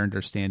really clear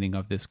understanding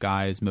of this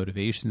guy's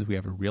motivations. We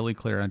have a really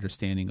clear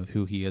understanding of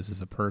who he is as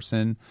a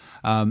person.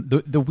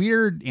 The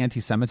weird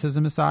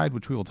anti-Semitism aside,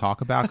 which we will talk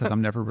about because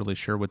I'm never really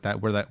sure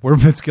where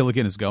Vince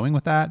Gilligan is going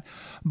with that.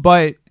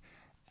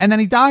 And then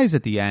he dies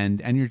at the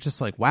end, and you're just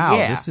like, wow,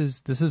 this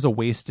is a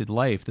wasted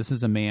life. This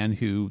is a man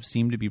who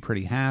seemed to be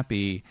pretty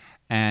happy,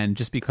 and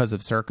just because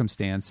of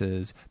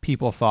circumstances,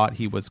 people thought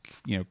he was,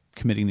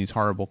 committing these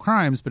horrible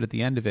crimes, but at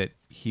the end of it,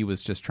 he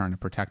was just trying to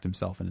protect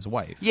himself and his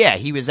wife. Yeah,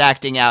 he was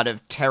acting out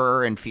of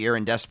terror and fear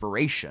and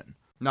desperation,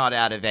 not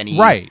out of any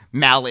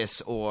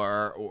malice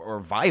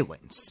or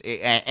violence.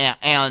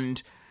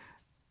 And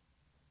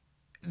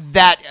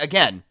that,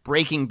 again,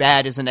 Breaking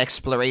Bad is an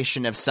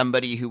exploration of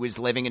somebody who is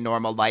living a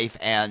normal life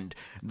and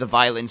the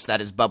violence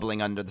that is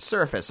bubbling under the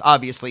surface.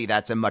 Obviously,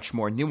 that's a much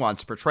more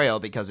nuanced portrayal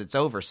because it's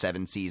over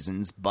 7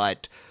 seasons,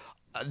 but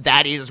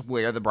that is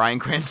where the Bryan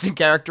Cranston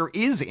character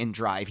is in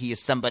Drive. He is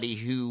somebody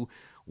who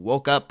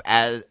woke up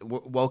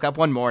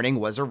one morning,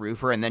 was a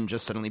roofer, and then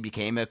just suddenly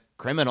became a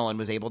criminal and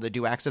was able to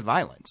do acts of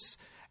violence.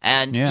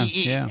 And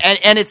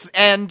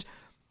and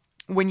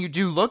when you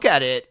do look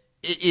at it,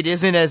 it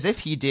isn't as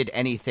if he did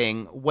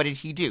anything. What did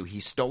he do? He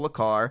stole a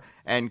car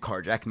and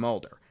carjacked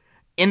Mulder.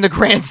 In the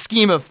grand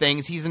scheme of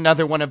things, he's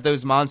another one of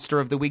those monster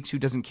of the weeks who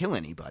doesn't kill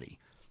anybody.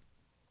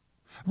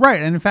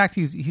 Right, and in fact,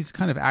 he's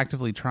kind of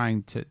actively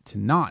trying to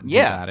not do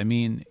that. I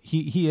mean,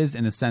 he is,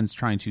 in a sense,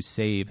 trying to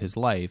save his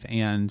life.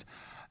 And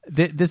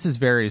this is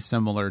very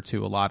similar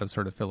to a lot of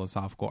sort of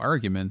philosophical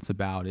arguments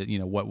about it.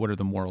 What are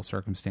the moral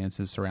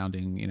circumstances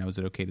surrounding, is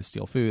it okay to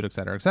steal food, et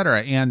cetera, et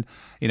cetera. And,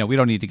 we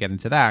don't need to get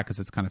into that because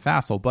it's kind of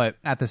facile. But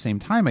at the same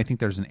time, I think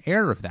there's an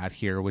air of that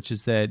here, which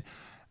is that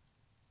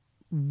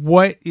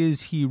what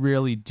is he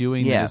really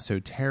doing that is so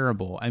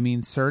terrible? I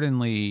mean,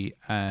 certainly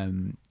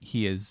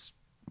he is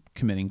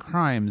committing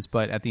crimes,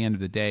 but at the end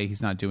of the day,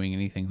 he's not doing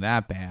anything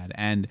that bad.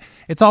 And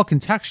it's all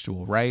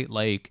contextual, right?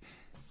 Like,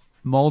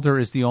 Mulder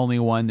is the only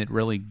one that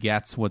really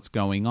gets what's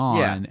going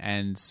on,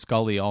 and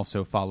Scully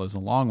also follows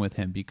along with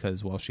him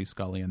because, well, she's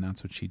Scully and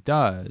that's what she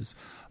does.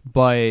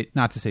 But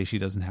not to say she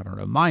doesn't have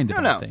her own mind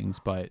about things,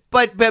 but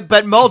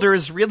Mulder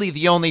is really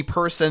the only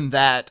person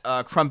that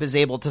Crump is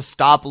able to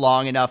stop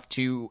long enough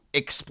to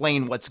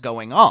explain what's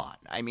going on.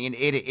 I mean,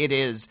 it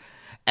is,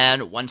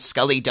 and once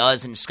Scully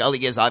does, and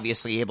Scully is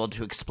obviously able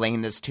to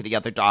explain this to the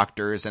other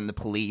doctors and the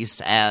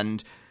police,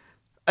 and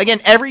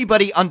again,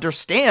 everybody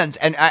understands,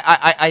 and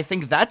I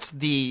think that's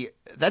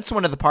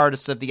one of the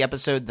parts of the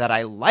episode that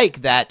I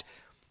like, that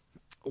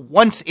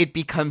once it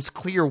becomes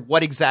clear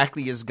what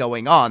exactly is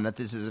going on, that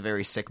this is a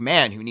very sick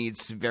man who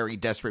needs very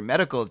desperate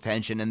medical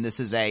attention, and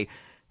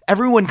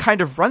everyone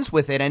kind of runs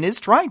with it and is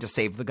trying to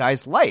save the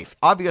guy's life.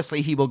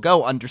 Obviously, he will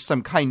go under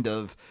some kind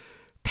of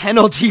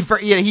penalty for,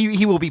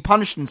 he will be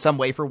punished in some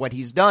way for what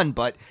he's done,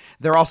 but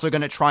they're also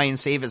going to try and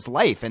save his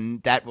life,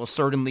 and that will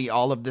certainly,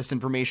 all of this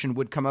information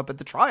would come up at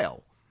the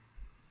trial.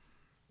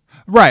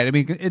 Right. I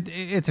mean,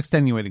 it's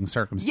extenuating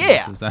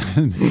circumstances.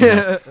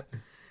 Yeah.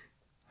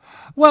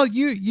 Well,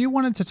 you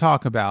wanted to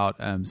talk about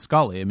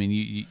Scully. I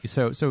mean,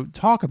 so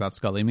talk about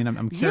Scully. I mean,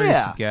 I'm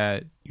curious to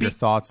get your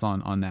thoughts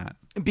on that.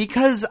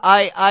 Because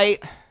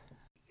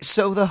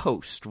so the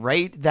host,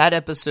 right? That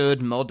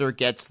episode, Mulder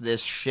gets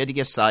this shitty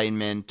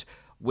assignment,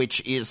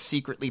 which is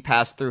secretly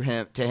passed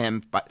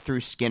through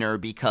Skinner,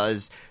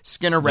 because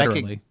Skinner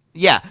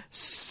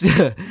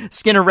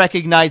Skinner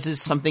recognizes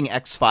something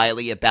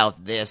X-Filey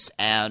about this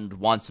and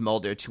wants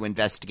Mulder to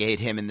investigate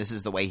him, and this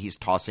is the way he's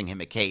tossing him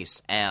a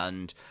case,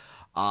 and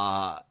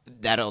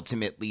that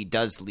ultimately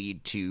does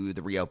lead to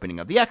the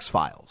reopening of the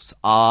X-Files.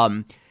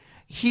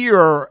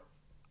 Here,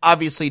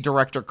 obviously,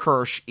 Director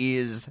Kirsch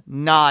is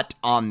not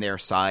on their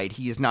side.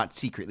 He is not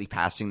secretly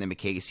passing them a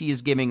case. He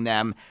is giving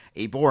them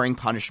a boring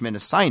punishment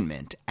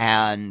assignment,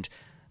 and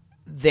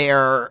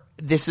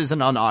this is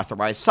an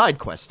unauthorized side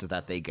quest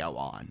that they go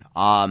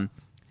on.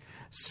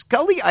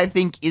 Scully, I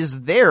think,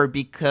 is there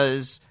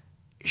because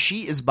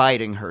she is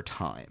biding her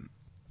time.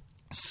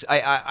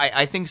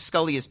 I think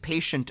Scully is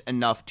patient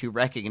enough to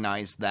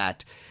recognize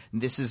that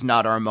this is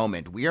not our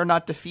moment. We are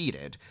not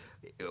defeated.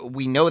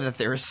 We know that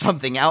there is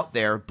something out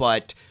there,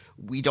 but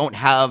we don't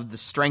have the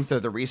strength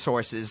or the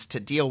resources to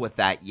deal with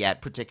that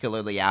yet,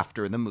 particularly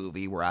after the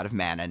movie. We're out of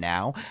mana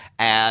now,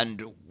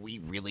 and we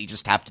really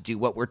just have to do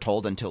what we're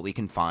told until we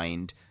can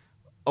find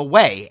a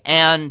way.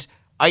 And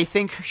I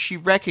think she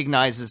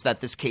recognizes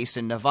that this case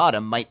in Nevada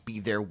might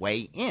be their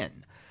way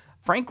in.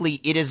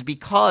 Frankly, it is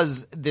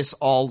because this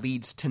all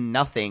leads to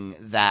nothing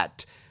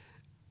that...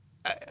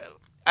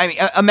 I mean,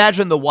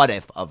 imagine the what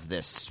if of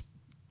this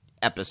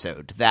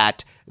episode,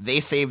 that they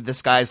saved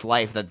this guy's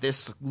life, that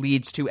this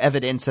leads to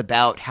evidence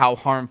about how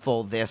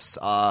harmful this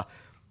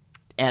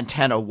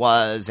antenna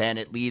was, and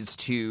it leads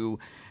to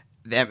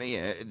them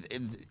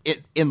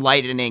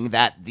enlightening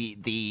that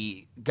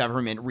the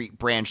government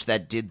branch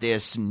that did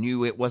this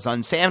knew it was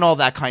unsafe, and all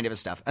that kind of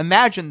stuff.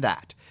 Imagine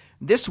that.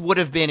 This would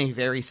have been a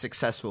very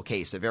successful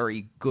case, a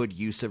very good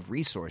use of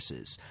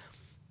resources.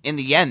 In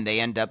the end,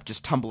 they end up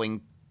just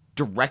tumbling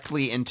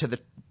directly into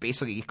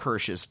basically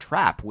Kirsch's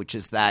trap, which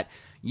is that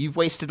you've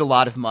wasted a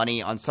lot of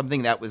money on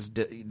something that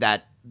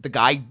that the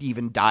guy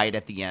even died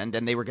at the end,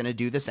 and they were going to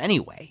do this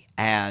anyway.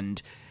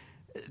 And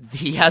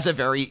he has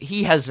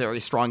very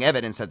strong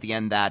evidence at the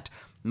end that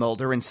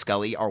Mulder and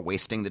Scully are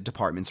wasting the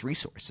department's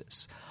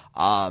resources.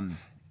 And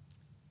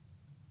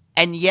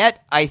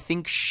yet, I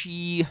think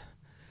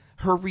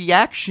her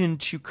reaction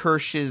to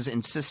Kirsch's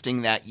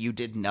insisting that you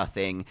did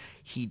nothing,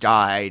 he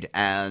died,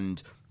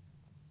 and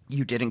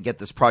you didn't get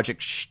this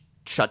project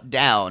shut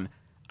down,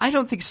 I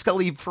don't think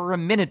Scully for a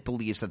minute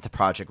believes that the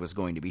project was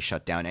going to be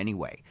shut down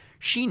anyway.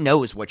 She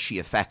knows what she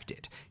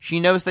affected.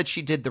 She knows that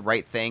she did the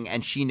right thing,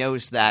 and she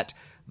knows that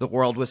the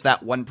world was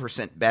that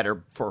 1%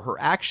 better for her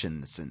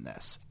actions in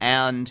this.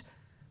 And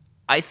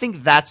I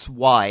think that's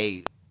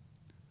why...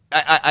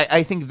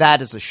 I think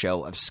that is a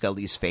show of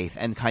Scully's faith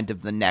and kind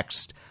of the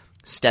next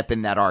step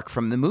in that arc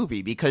from the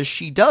movie, because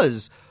she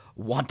does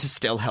want to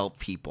still help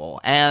people,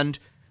 and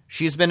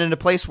she's been in a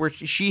place where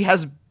she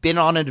has been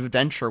on an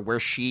adventure where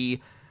she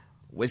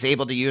was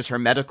able to use her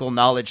medical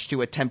knowledge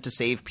to attempt to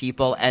save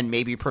people and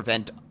maybe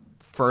prevent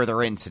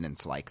further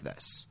incidents like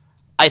this.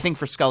 I think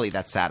for Scully,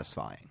 that's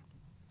satisfying.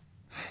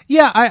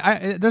 Yeah,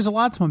 I there's a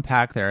lot to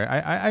unpack there.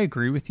 I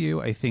agree with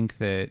you. I think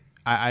that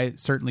I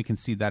certainly can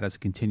see that as a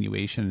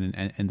continuation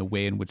and the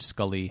way in which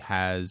Scully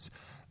has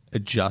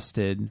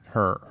adjusted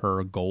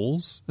her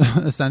goals,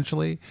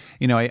 essentially.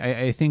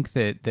 I think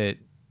that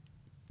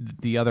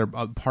the other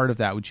part of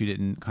that, which you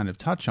didn't kind of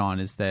touch on,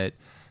 is that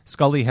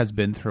Scully has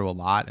been through a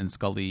lot, and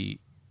Scully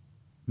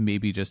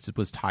maybe just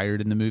was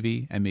tired in the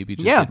movie and maybe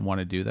just didn't want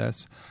to do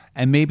this.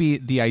 And maybe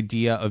the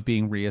idea of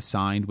being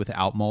reassigned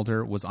without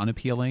Mulder was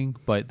unappealing,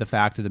 but the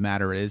fact of the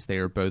matter is they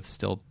are both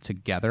still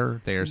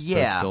together. They are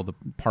both still the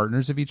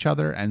partners of each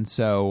other. And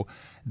so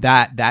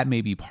that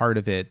may be part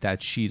of it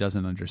that she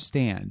doesn't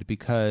understand,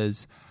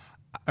 because,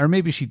 or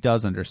maybe she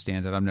does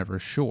understand it. I'm never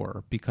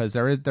sure, because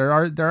there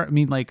are, I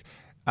mean, like,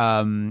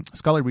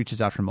 Scully reaches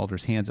out for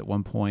Mulder's hands at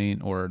one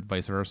point, or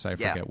vice versa. I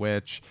forget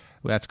which.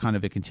 That's kind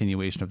of a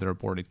continuation of their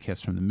aborted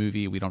kiss from the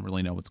movie. We don't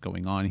really know what's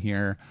going on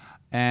here.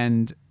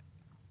 And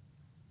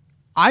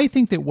I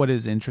think that what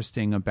is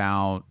interesting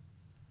about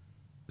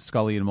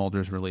Scully and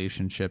Mulder's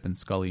relationship, and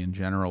Scully in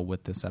general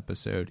with this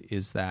episode,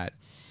 is that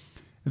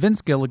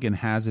Vince Gilligan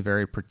has a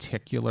very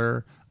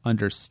particular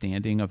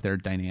understanding of their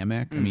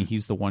dynamic. I mean,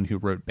 he's the one who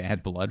wrote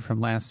Bad Blood from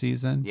last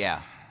season.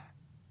 Yeah.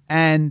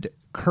 And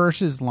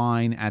Kirsch's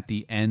line at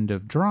the end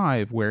of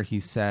Drive, where he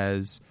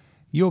says,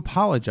 "You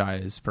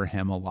apologize for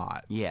him a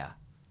lot,"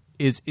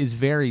 is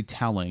very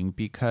telling,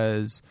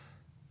 because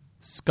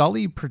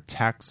Scully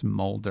protects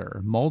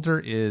Mulder. Mulder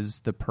is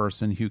the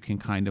person who can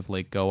kind of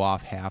like go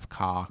off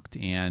half-cocked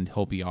and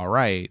he'll be all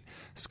right.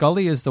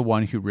 Scully is the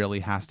one who really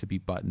has to be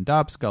buttoned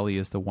up. Scully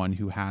is the one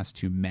who has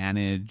to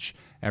manage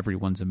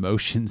everyone's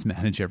emotions,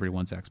 manage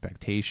everyone's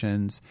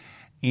expectations.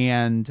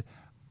 And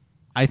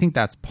I think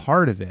that's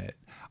part of it.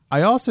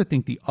 I also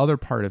think the other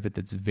part of it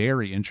that's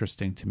very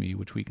interesting to me,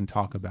 which we can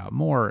talk about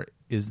more,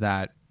 is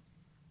that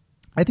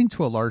I think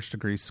to a large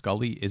degree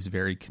Scully is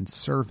very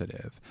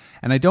conservative.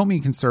 And I don't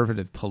mean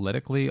conservative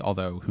politically,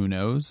 although who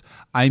knows.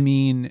 I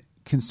mean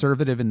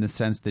conservative in the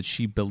sense that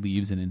she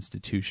believes in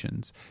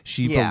institutions.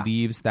 She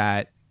believes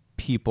that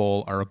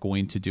people are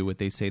going to do what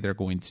they say they're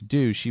going to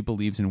do. She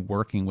believes in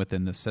working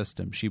within the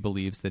system. She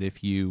believes that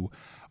if you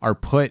are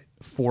put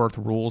forth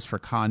rules for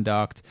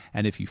conduct,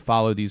 and if you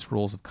follow these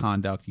rules of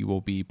conduct, you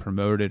will be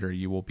promoted, or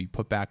you will be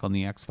put back on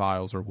the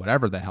X-Files, or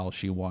whatever the hell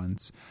she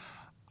wants,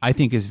 I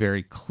think is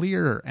very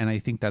clear. And I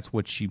think that's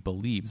what she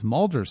believes.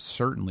 Mulder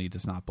certainly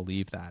does not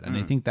believe that. And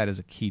I think that is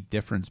a key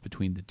difference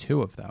between the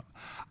two of them.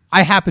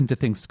 I happen to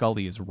think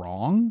Scully is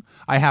wrong.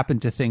 I happen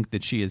to think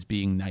that she is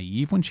being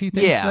naive when she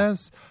thinks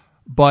this.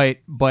 But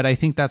I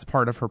think that's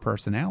part of her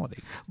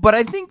personality. But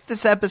I think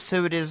this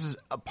episode is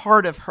a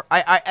part of her.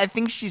 I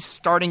think she's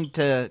starting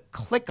to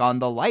click on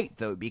the light,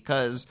 though,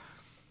 because,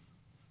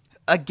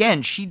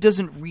 again, she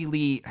doesn't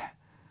really...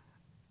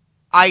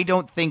 I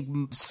don't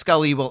think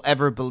Scully will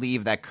ever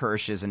believe that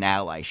Kirsch is an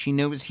ally. She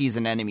knows he's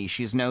an enemy.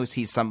 She knows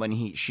he's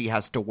someone she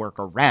has to work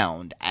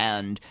around.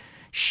 And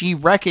she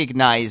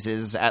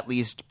recognizes, at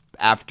least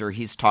after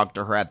he's talked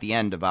to her at the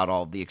end about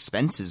all the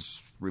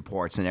expenses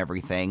reports and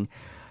everything,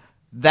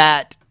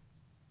 that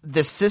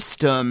the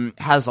system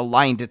has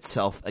aligned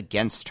itself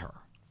against her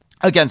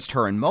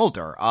and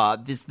Mulder.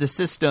 The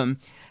system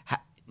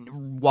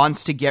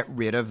wants to get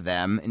rid of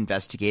them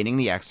investigating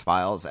the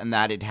X-Files, and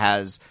that it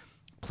has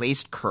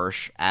placed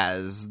Kirsch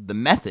as the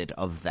method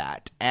of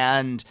that.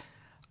 And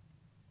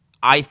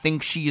I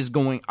think she is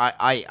going...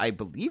 I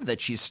believe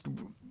that she's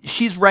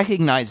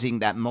recognizing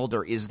that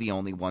Mulder is the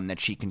only one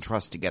that she can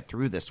trust to get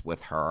through this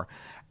with her,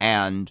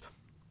 and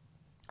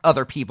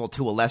other people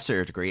to a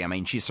lesser degree. I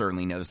mean, she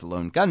certainly knows the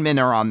lone gunmen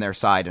are on their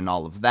side and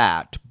all of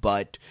that,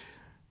 but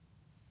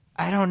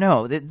I don't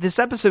know. This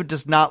episode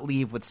does not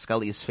leave with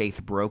Scully's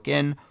faith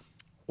broken,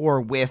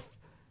 or with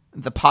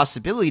the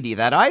possibility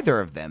that either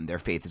of them, their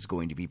faith is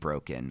going to be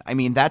broken. I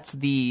mean, that's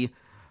there's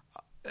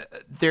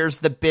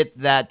the bit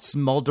that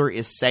Mulder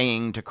is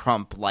saying to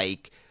Crump,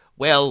 like,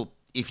 well,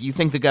 if you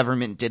think the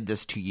government did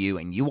this to you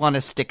and you want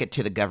to stick it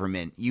to the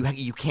government,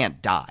 you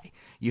can't die.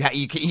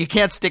 You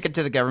can't stick it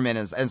to the government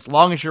as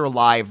long as you're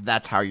alive.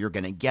 That's how you're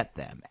going to get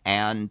them.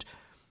 And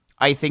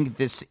I think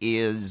this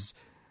is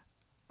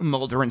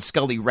Mulder and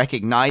Scully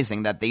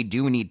recognizing that they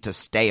do need to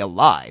stay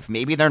alive.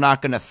 Maybe they're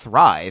not going to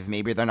thrive.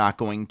 Maybe they're not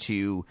going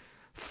to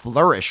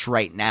flourish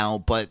right now.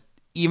 But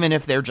even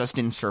if they're just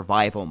in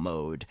survival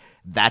mode,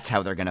 that's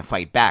how they're going to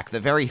fight back. The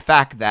very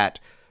fact that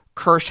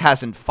Kirsch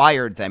hasn't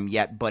fired them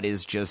yet, but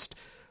is just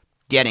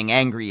getting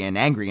angry and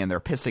they're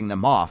pissing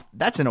them off,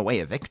 that's in a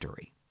way a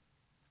victory.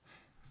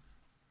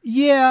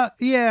 Yeah.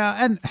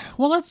 And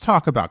well, let's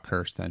talk about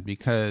Kirsch then,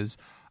 because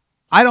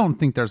I don't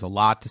think there's a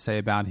lot to say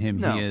about him.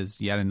 No. He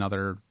is yet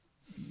another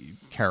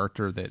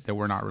character that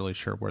we're not really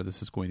sure where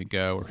this is going to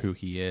go or who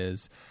he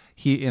is.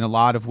 He, in a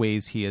lot of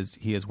ways, he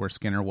is where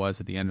Skinner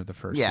was at the end of the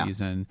first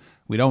season.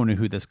 We don't know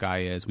who this guy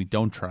is. We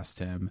don't trust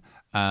him.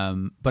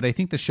 But I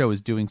think the show is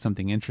doing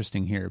something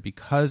interesting here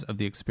because of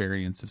the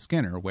experience of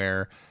Skinner,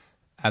 where,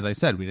 as I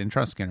said, we didn't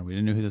trust Skinner. We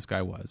didn't know who this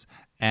guy was.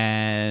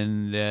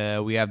 And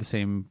we have the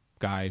same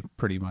guy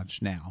pretty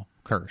much now,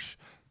 Kirsch.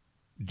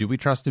 Do we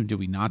trust him? Do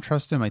we not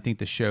trust him? I think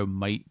the show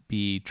might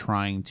be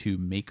trying to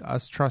make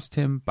us trust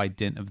him by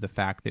dint of the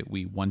fact that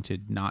we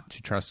wanted not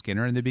to trust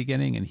Skinner in the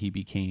beginning and he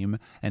became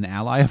an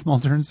ally of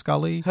Mulder and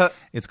Scully.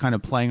 It's kind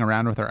of playing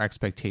around with our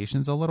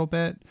expectations a little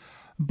bit.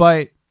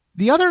 But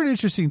the other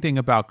interesting thing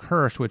about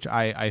Kirsch, which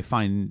I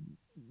find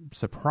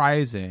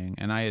surprising,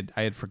 and I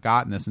had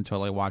forgotten this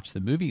until I watched the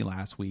movie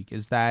last week,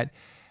 is that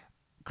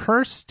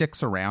Kirsch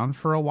sticks around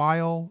for a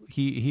while.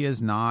 He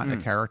is not a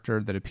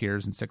character that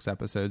appears in 6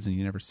 episodes and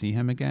you never see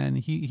him again.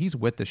 He's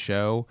with the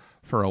show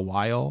for a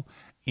while,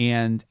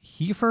 and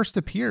he first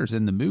appears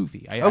in the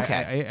movie.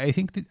 I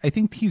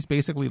think he's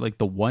basically like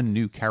the one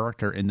new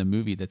character in the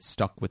movie that's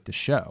stuck with the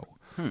show.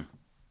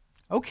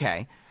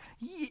 Okay.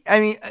 I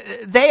mean,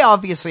 they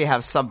obviously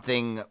have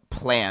something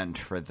planned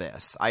for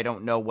this. I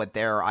don't know what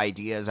their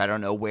idea is. I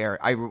don't know where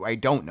I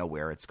don't know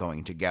where it's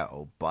going to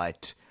go,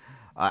 but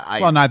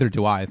well, neither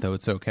do I, though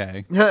it's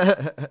okay.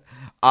 But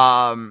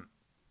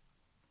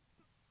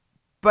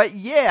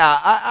yeah,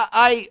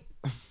 I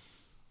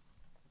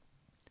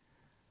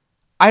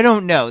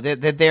don't know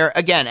that they're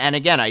again.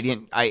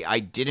 I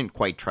didn't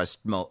quite trust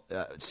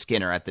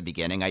Skinner at the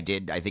beginning. I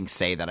think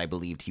say that I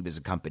believed he was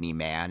a company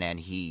man, and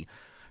he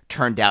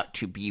turned out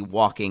to be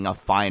walking a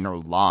finer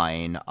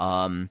line.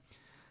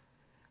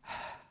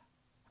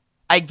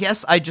 I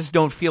guess I just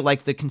don't feel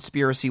like the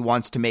conspiracy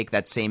wants to make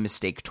that same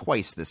mistake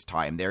twice this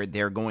time.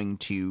 They're going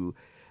to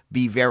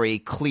be very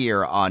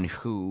clear on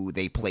who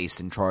they place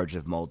in charge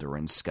of Mulder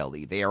and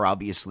Scully. They are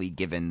obviously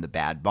given the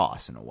bad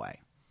boss in a way.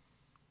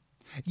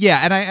 Yeah,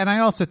 and I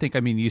also think,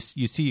 I mean, you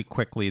see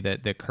quickly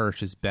that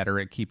Kirsch is better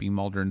at keeping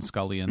Mulder and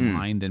Scully in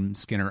line than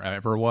Skinner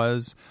ever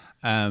was.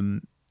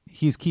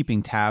 He's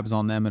keeping tabs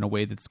on them in a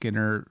way that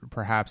Skinner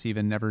perhaps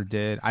even never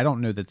did. I don't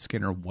know that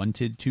Skinner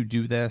wanted to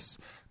do this.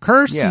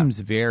 Kirsch seems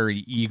very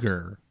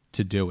eager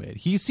to do it.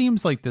 He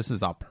seems like this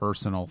is a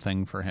personal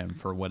thing for him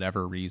for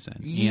whatever reason.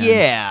 And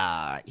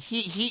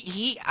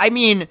he I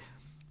mean,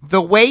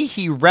 the way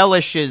he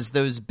relishes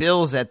those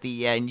bills at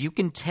the end, you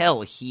can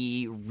tell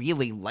he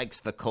really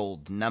likes the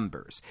cold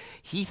numbers.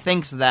 He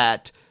thinks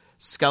that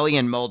Scully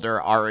and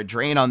Mulder are a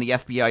drain on the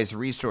FBI's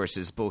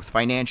resources, both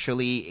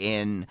financially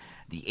in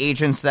the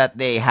agents that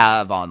they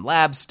have on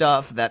lab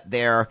stuff, that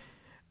they're...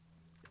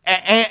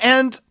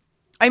 And,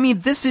 I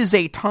mean, this is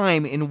a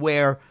time in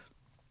where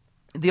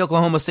the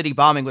Oklahoma City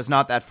bombing was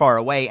not that far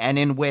away, and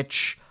in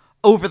which,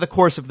 over the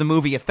course of the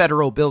movie, a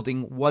federal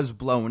building was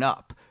blown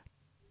up.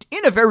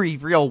 In a very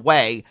real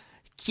way,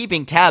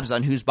 keeping tabs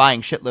on who's buying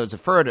shitloads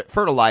of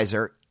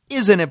fertilizer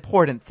is an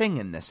important thing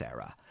in this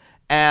era.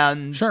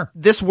 And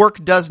this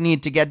work does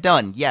need to get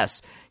done.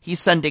 Yes, he's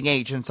sending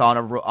agents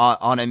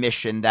on a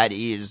mission that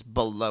is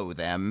below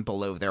them,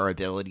 below their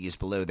abilities,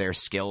 below their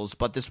skills.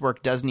 But this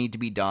work does need to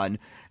be done.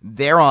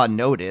 They're on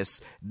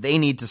notice. They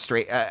need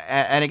to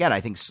and again,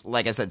 I think,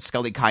 like I said,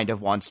 Scully kind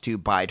of wants to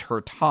bide her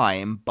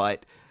time,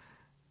 but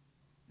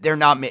they're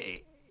not.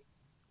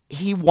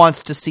 He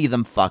wants to see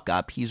them fuck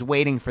up. He's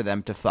waiting for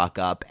them to fuck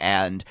up,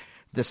 and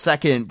the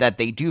second that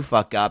they do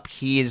fuck up,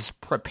 he's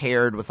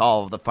prepared with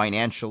all of the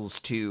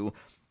financials to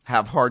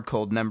have hard,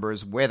 cold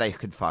numbers where they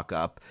could fuck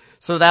up.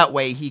 So that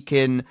way he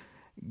can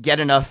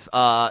get enough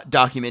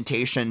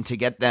documentation to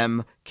get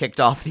them kicked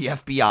off the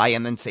FBI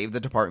and then save the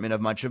department a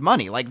bunch of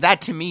money. Like,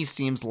 that to me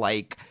seems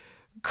like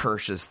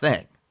Kirsch's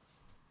thing.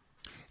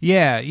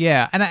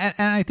 Yeah. And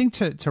I think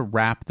to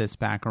wrap this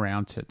back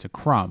around to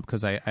Crump,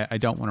 because I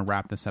don't want to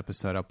wrap this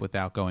episode up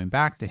without going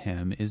back to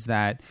him, is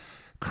that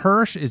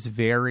Kirsch is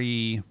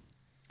very...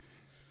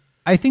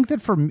 I think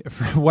that for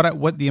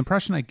what the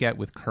impression I get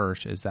with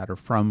Kirsch is that, or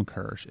from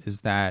Kirsch, is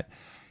that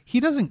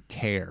he doesn't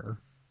care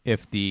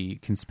if the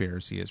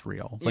conspiracy is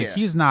real. Like,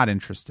 he's not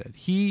interested.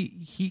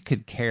 He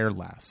could care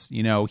less.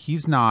 You know,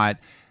 he's not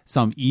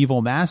some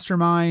evil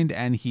mastermind,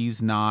 and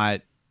he's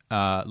not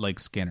like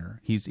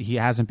Skinner. He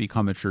hasn't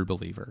become a true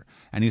believer,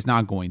 and he's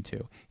not going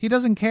to. He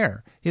doesn't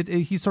care.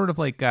 He's sort of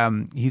like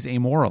he's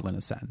amoral in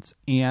a sense,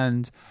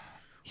 and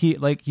he,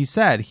 like you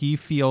said, he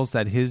feels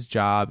that his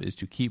job is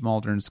to keep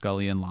Mulder and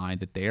Scully in line,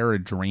 that they are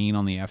a drain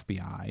on the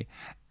FBI,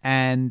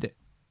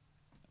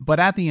 but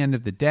at the end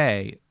of the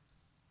day,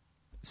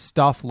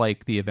 stuff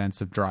like the events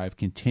of Drive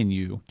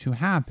continue to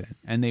happen,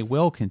 and they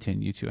will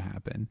continue to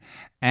happen.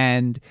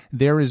 And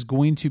there is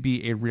going to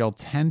be a real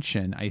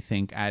tension, I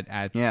think,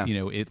 you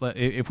know,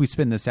 if we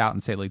spin this out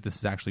and say, like, this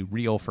is actually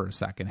real for a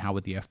second, how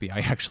would the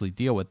FBI actually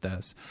deal with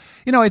this?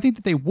 You know, I think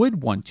that they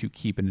would want to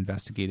keep an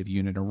investigative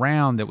unit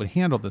around that would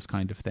handle this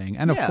kind of thing.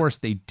 And of course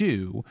they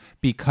do,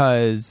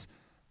 because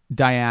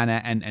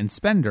Diana and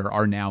Spender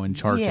are now in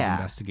charge of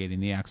investigating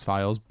the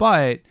X-Files,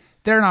 but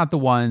they're not the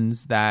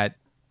ones that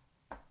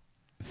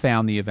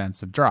found the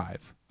events of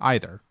Drive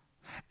either.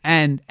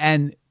 And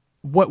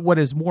what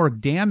is more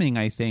damning,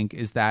 I think,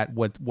 is that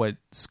what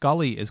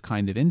Scully is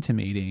kind of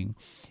intimating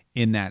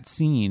in that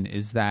scene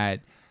is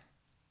that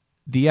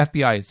the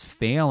FBI is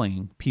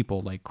failing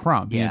people like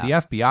Crump. You know, the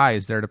FBI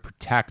is there to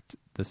protect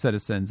the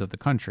citizens of the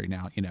country.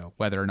 Now, you know,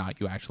 whether or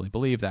not you actually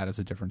believe that is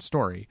a different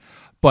story.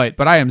 But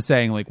I am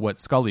saying, like, what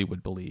Scully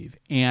would believe.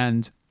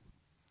 And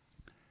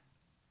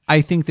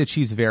I think that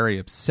she's very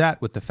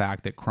upset with the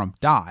fact that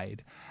Crump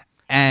died.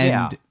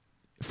 And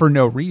for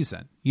no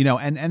reason, you know,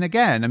 and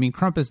again, I mean,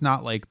 Crump is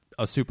not like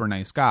a super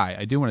nice guy.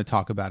 I do want to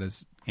talk about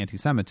his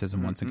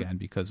anti-Semitism once again,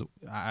 because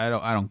I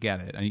don't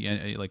get it.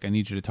 I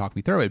need you to talk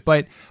me through it.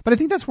 But I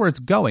think that's where it's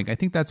going. I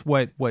think that's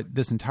what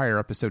this entire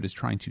episode is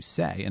trying to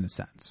say, in a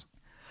sense.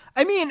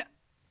 I mean,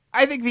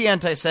 I think the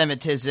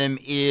anti-Semitism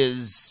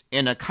is,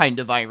 in a kind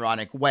of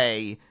ironic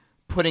way,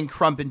 putting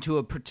Crump into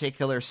a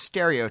particular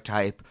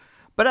stereotype.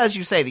 But as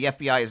you say, the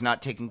FBI is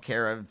not taking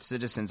care of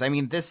citizens. I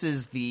mean, this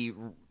is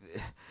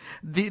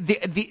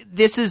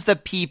this is the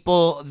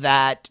people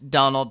that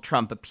Donald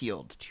Trump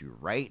appealed to,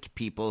 right?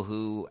 People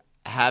who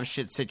have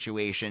shit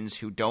situations,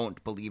 who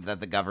don't believe that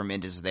the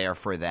government is there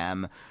for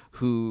them,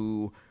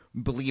 who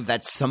believe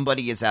that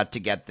somebody is out to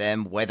get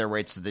them, whether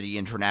it's the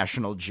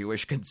international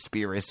Jewish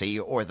conspiracy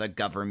or the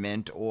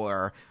government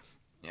or,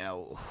 you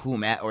know,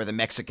 or the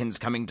Mexicans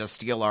coming to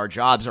steal our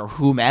jobs or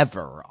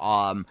whomever.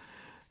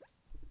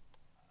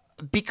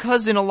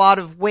 Because in a lot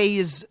of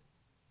ways,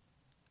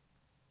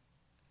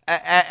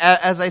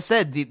 as I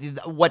said,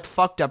 what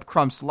fucked up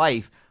Crump's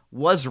life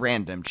was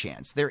random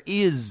chance. There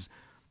is,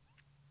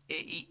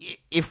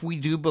 if we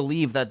do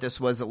believe that this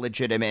was a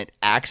legitimate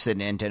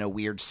accident and a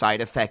weird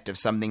side effect of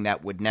something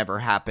that would never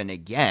happen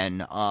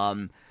again,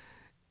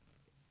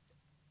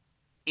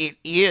 it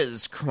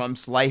is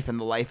Crump's life and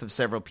the life of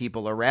several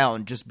people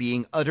around just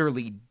being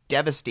utterly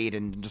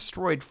devastated and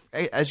destroyed,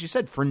 as you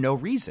said, for no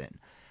reason.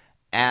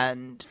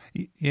 And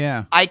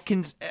yeah,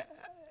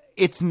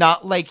 it's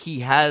not like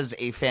he has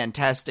a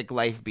fantastic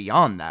life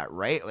beyond that,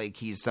 right? Like,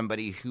 he's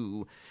somebody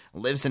who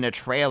lives in a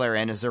trailer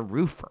and is a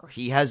roofer.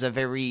 He has a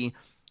very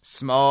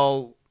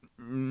small,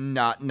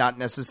 not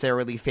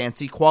necessarily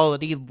fancy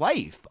quality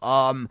life.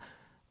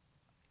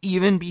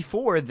 Even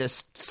before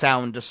this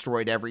sound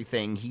destroyed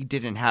everything, he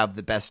didn't have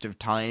the best of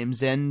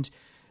times, and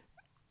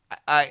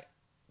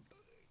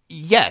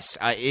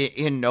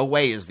in no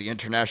way is the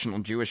international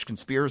Jewish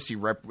conspiracy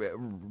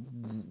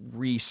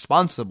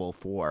responsible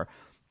for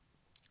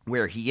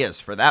where he is.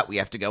 For that, we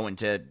have to go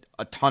into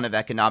a ton of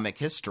economic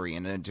history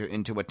and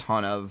into a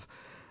ton of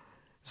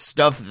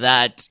stuff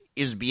that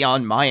is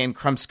beyond my and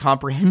Crump's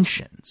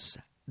comprehensions.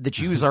 The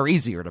Jews are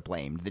easier to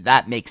blame.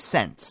 That makes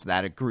sense,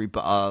 that a group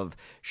of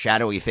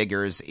shadowy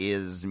figures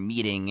is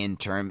meeting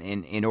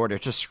in order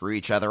to screw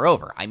each other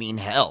over. I mean,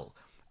 hell,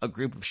 a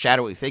group of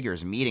shadowy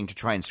figures meeting to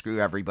try and screw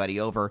everybody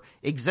over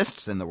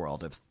exists in the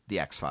world of the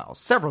X-Files.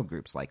 Several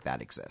groups like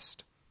that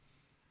exist.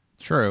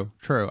 True.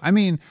 I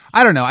mean,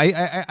 I don't know.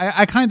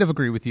 I kind of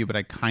agree with you, but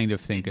I kind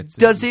of think it's...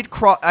 Does it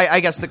cross...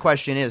 I guess the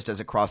question is, does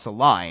it cross a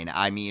line?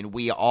 I mean,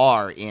 we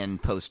are in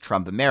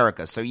post-Trump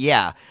America, so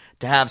yeah,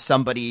 to have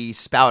somebody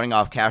spouting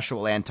off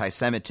casual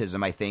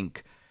anti-Semitism, I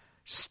think,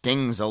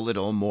 stings a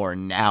little more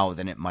now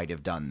than it might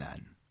have done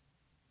then.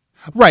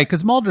 Right,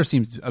 because Mulder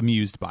seems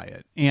amused by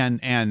it,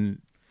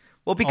 and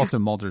well, because also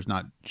Mulder's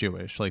not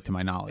Jewish, like, to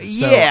my knowledge.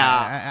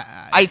 Yeah,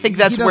 so I think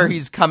that's where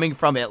he's coming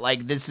from. It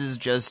like, this is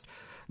just...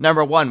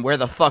 Number one, where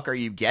the fuck are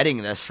you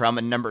getting this from?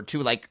 And number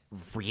two, like,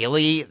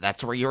 really?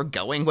 That's where you're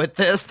going with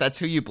this? That's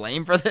who you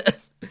blame for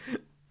this?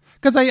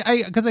 Because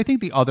I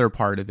think the other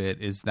part of it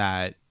is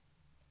that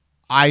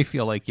I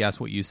feel like, yes,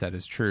 what you said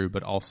is true,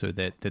 but also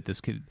that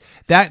this could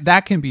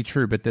that can be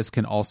true, but this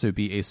can also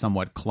be a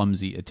somewhat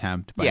clumsy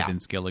attempt by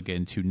Vince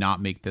Gilligan to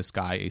not make this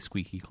guy a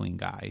squeaky clean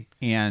guy.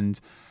 And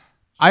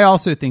I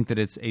also think that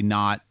it's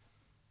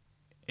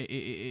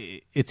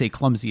a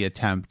clumsy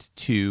attempt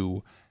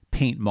to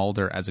paint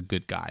Mulder as a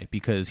good guy,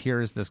 because here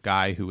is this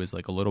guy who is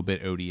like a little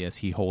bit odious.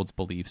 He holds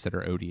beliefs that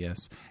are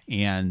odious,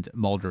 and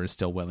Mulder is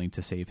still willing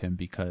to save him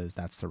because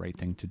that's the right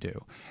thing to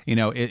do. You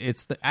know,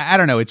 I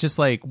don't know. It's just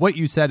like what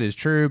you said is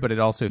true, but it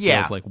also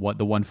feels like what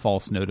the one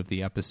false note of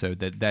the episode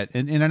that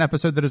in an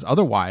episode that is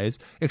otherwise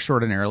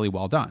extraordinarily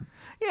well done.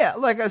 Yeah,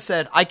 like I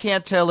said, I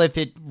can't tell if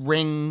it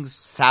rings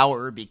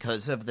sour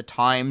because of the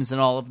times and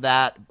all of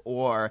that,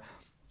 or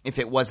if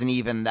it wasn't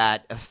even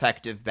that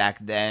effective back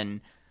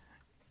then.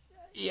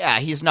 Yeah,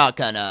 he's not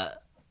gonna...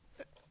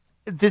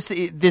 This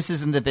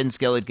isn't the Vince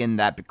Gilligan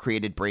that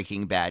created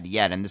Breaking Bad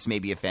yet, and this may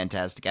be a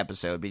fantastic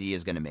episode, but he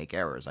is going to make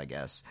errors, I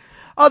guess.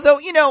 Although,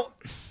 you know,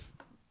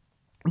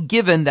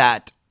 given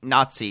that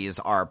Nazis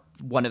are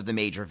one of the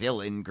major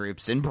villain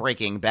groups in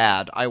Breaking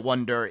Bad, I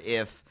wonder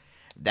if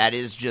that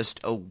is just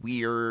a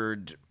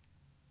weird...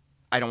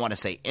 I don't want to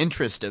say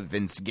interest of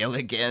Vince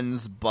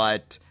Gilligan's,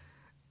 but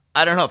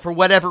I don't know. For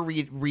whatever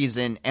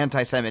reason,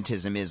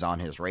 anti-Semitism is on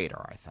his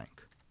radar, I think.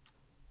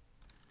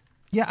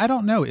 Yeah, I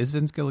don't know. Is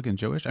Vince Gilligan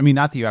Jewish? I mean,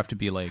 not that you have to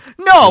be like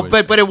no,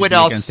 Jewish, but it would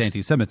also against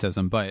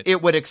anti-Semitism, but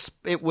it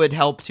would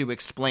help to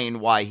explain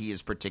why he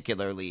is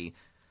particularly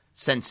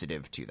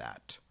sensitive to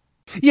that.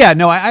 Yeah,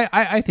 no,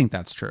 I think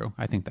that's true.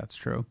 I think that's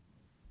true.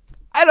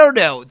 I don't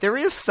know. There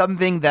is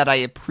something that I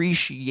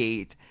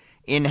appreciate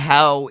in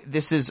how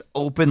this is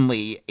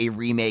openly a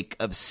remake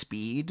of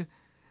Speed,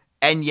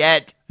 and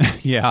yet,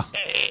 yeah.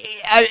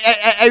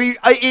 I mean,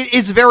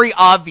 it's very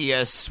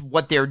obvious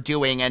what they're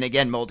doing, and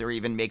again, Mulder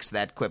even makes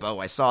that quip, oh,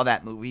 I saw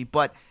that movie,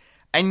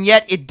 and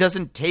yet it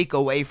doesn't take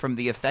away from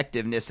the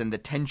effectiveness and the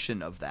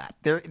tension of that.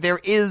 There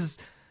is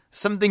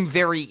something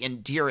very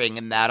endearing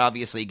in that.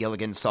 Obviously,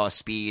 Gilligan saw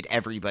Speed.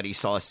 Everybody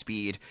saw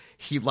Speed.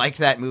 He liked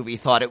that movie,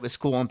 thought it was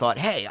cool, and thought,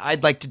 hey,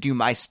 I'd like to do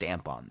my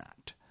stamp on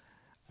that.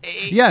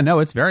 Yeah, no,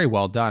 it's very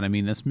well done. I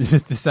mean,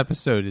 this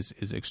episode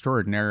is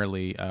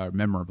extraordinarily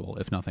memorable,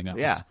 if nothing else.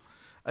 Yeah.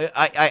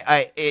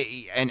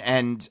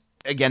 And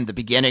again, the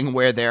beginning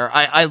where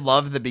I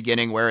love the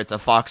beginning where it's a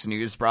Fox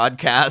News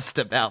broadcast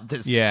about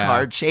this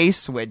car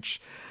chase,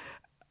 which,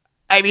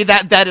 I mean,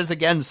 that is,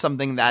 again,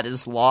 something that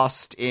is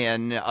lost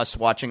in us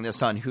watching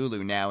this on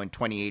Hulu now in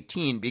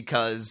 2018,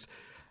 because,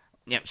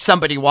 you know,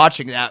 somebody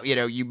watching that, you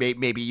know,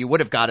 maybe you would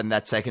have gotten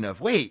that second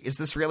of, wait, is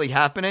this really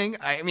happening?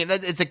 I mean,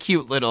 it's a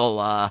cute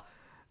little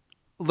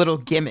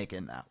gimmick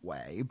in that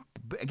way.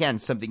 Again,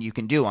 something you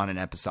can do on an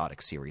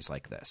episodic series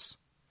like this.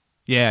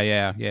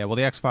 Yeah. Well,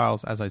 the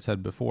X-Files, as I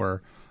said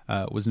before,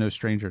 was no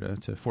stranger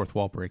to fourth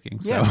wall breaking.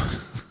 So. Yeah.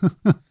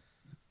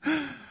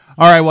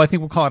 All right, well, I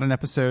think we'll call it an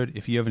episode.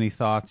 If you have any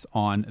thoughts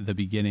on the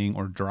beginning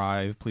or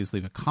drive, please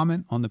leave a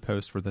comment on the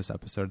post for this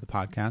episode of the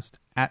podcast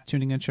at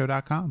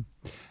tuninginshow.com.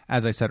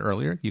 As I said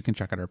earlier, you can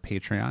check out our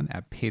Patreon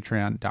at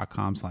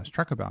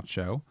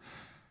patreon.com/truckaboutshow.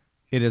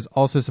 It is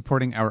also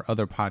supporting our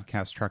other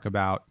podcast, Truck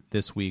About.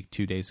 This week,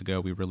 2 days ago,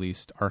 we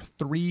released our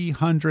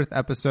 300th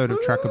episode of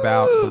Truck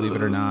About, believe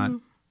it or not.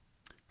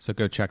 So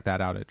go check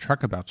that out at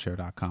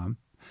truckaboutshow.com.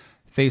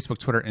 Facebook,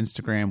 Twitter,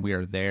 Instagram, we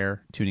are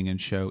there. Tuning In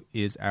Show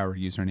is our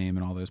username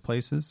in all those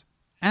places.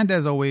 And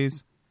as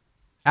always,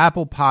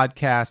 Apple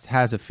Podcast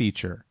has a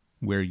feature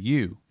where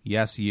you,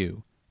 yes,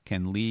 you,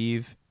 can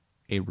leave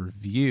a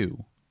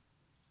review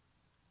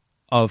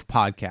of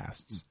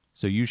podcasts.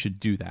 So you should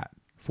do that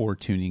for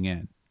tuning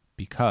in,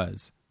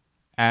 because,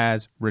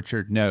 as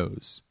Richard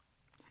knows,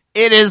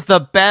 it is the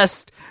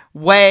best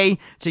way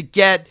to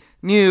get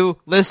new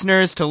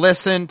listeners to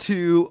listen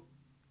to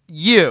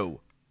you.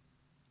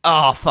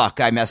 Oh,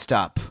 fuck, I messed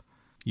up.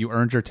 You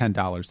earned your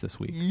 $10 this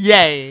week.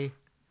 Yay.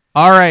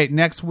 All right,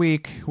 next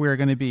week, we're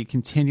going to be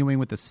continuing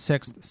with the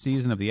 6th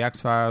season of The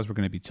X-Files. We're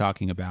going to be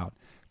talking about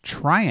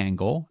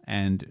Triangle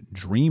and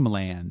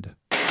Dreamland.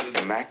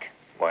 Mac,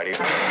 why do you...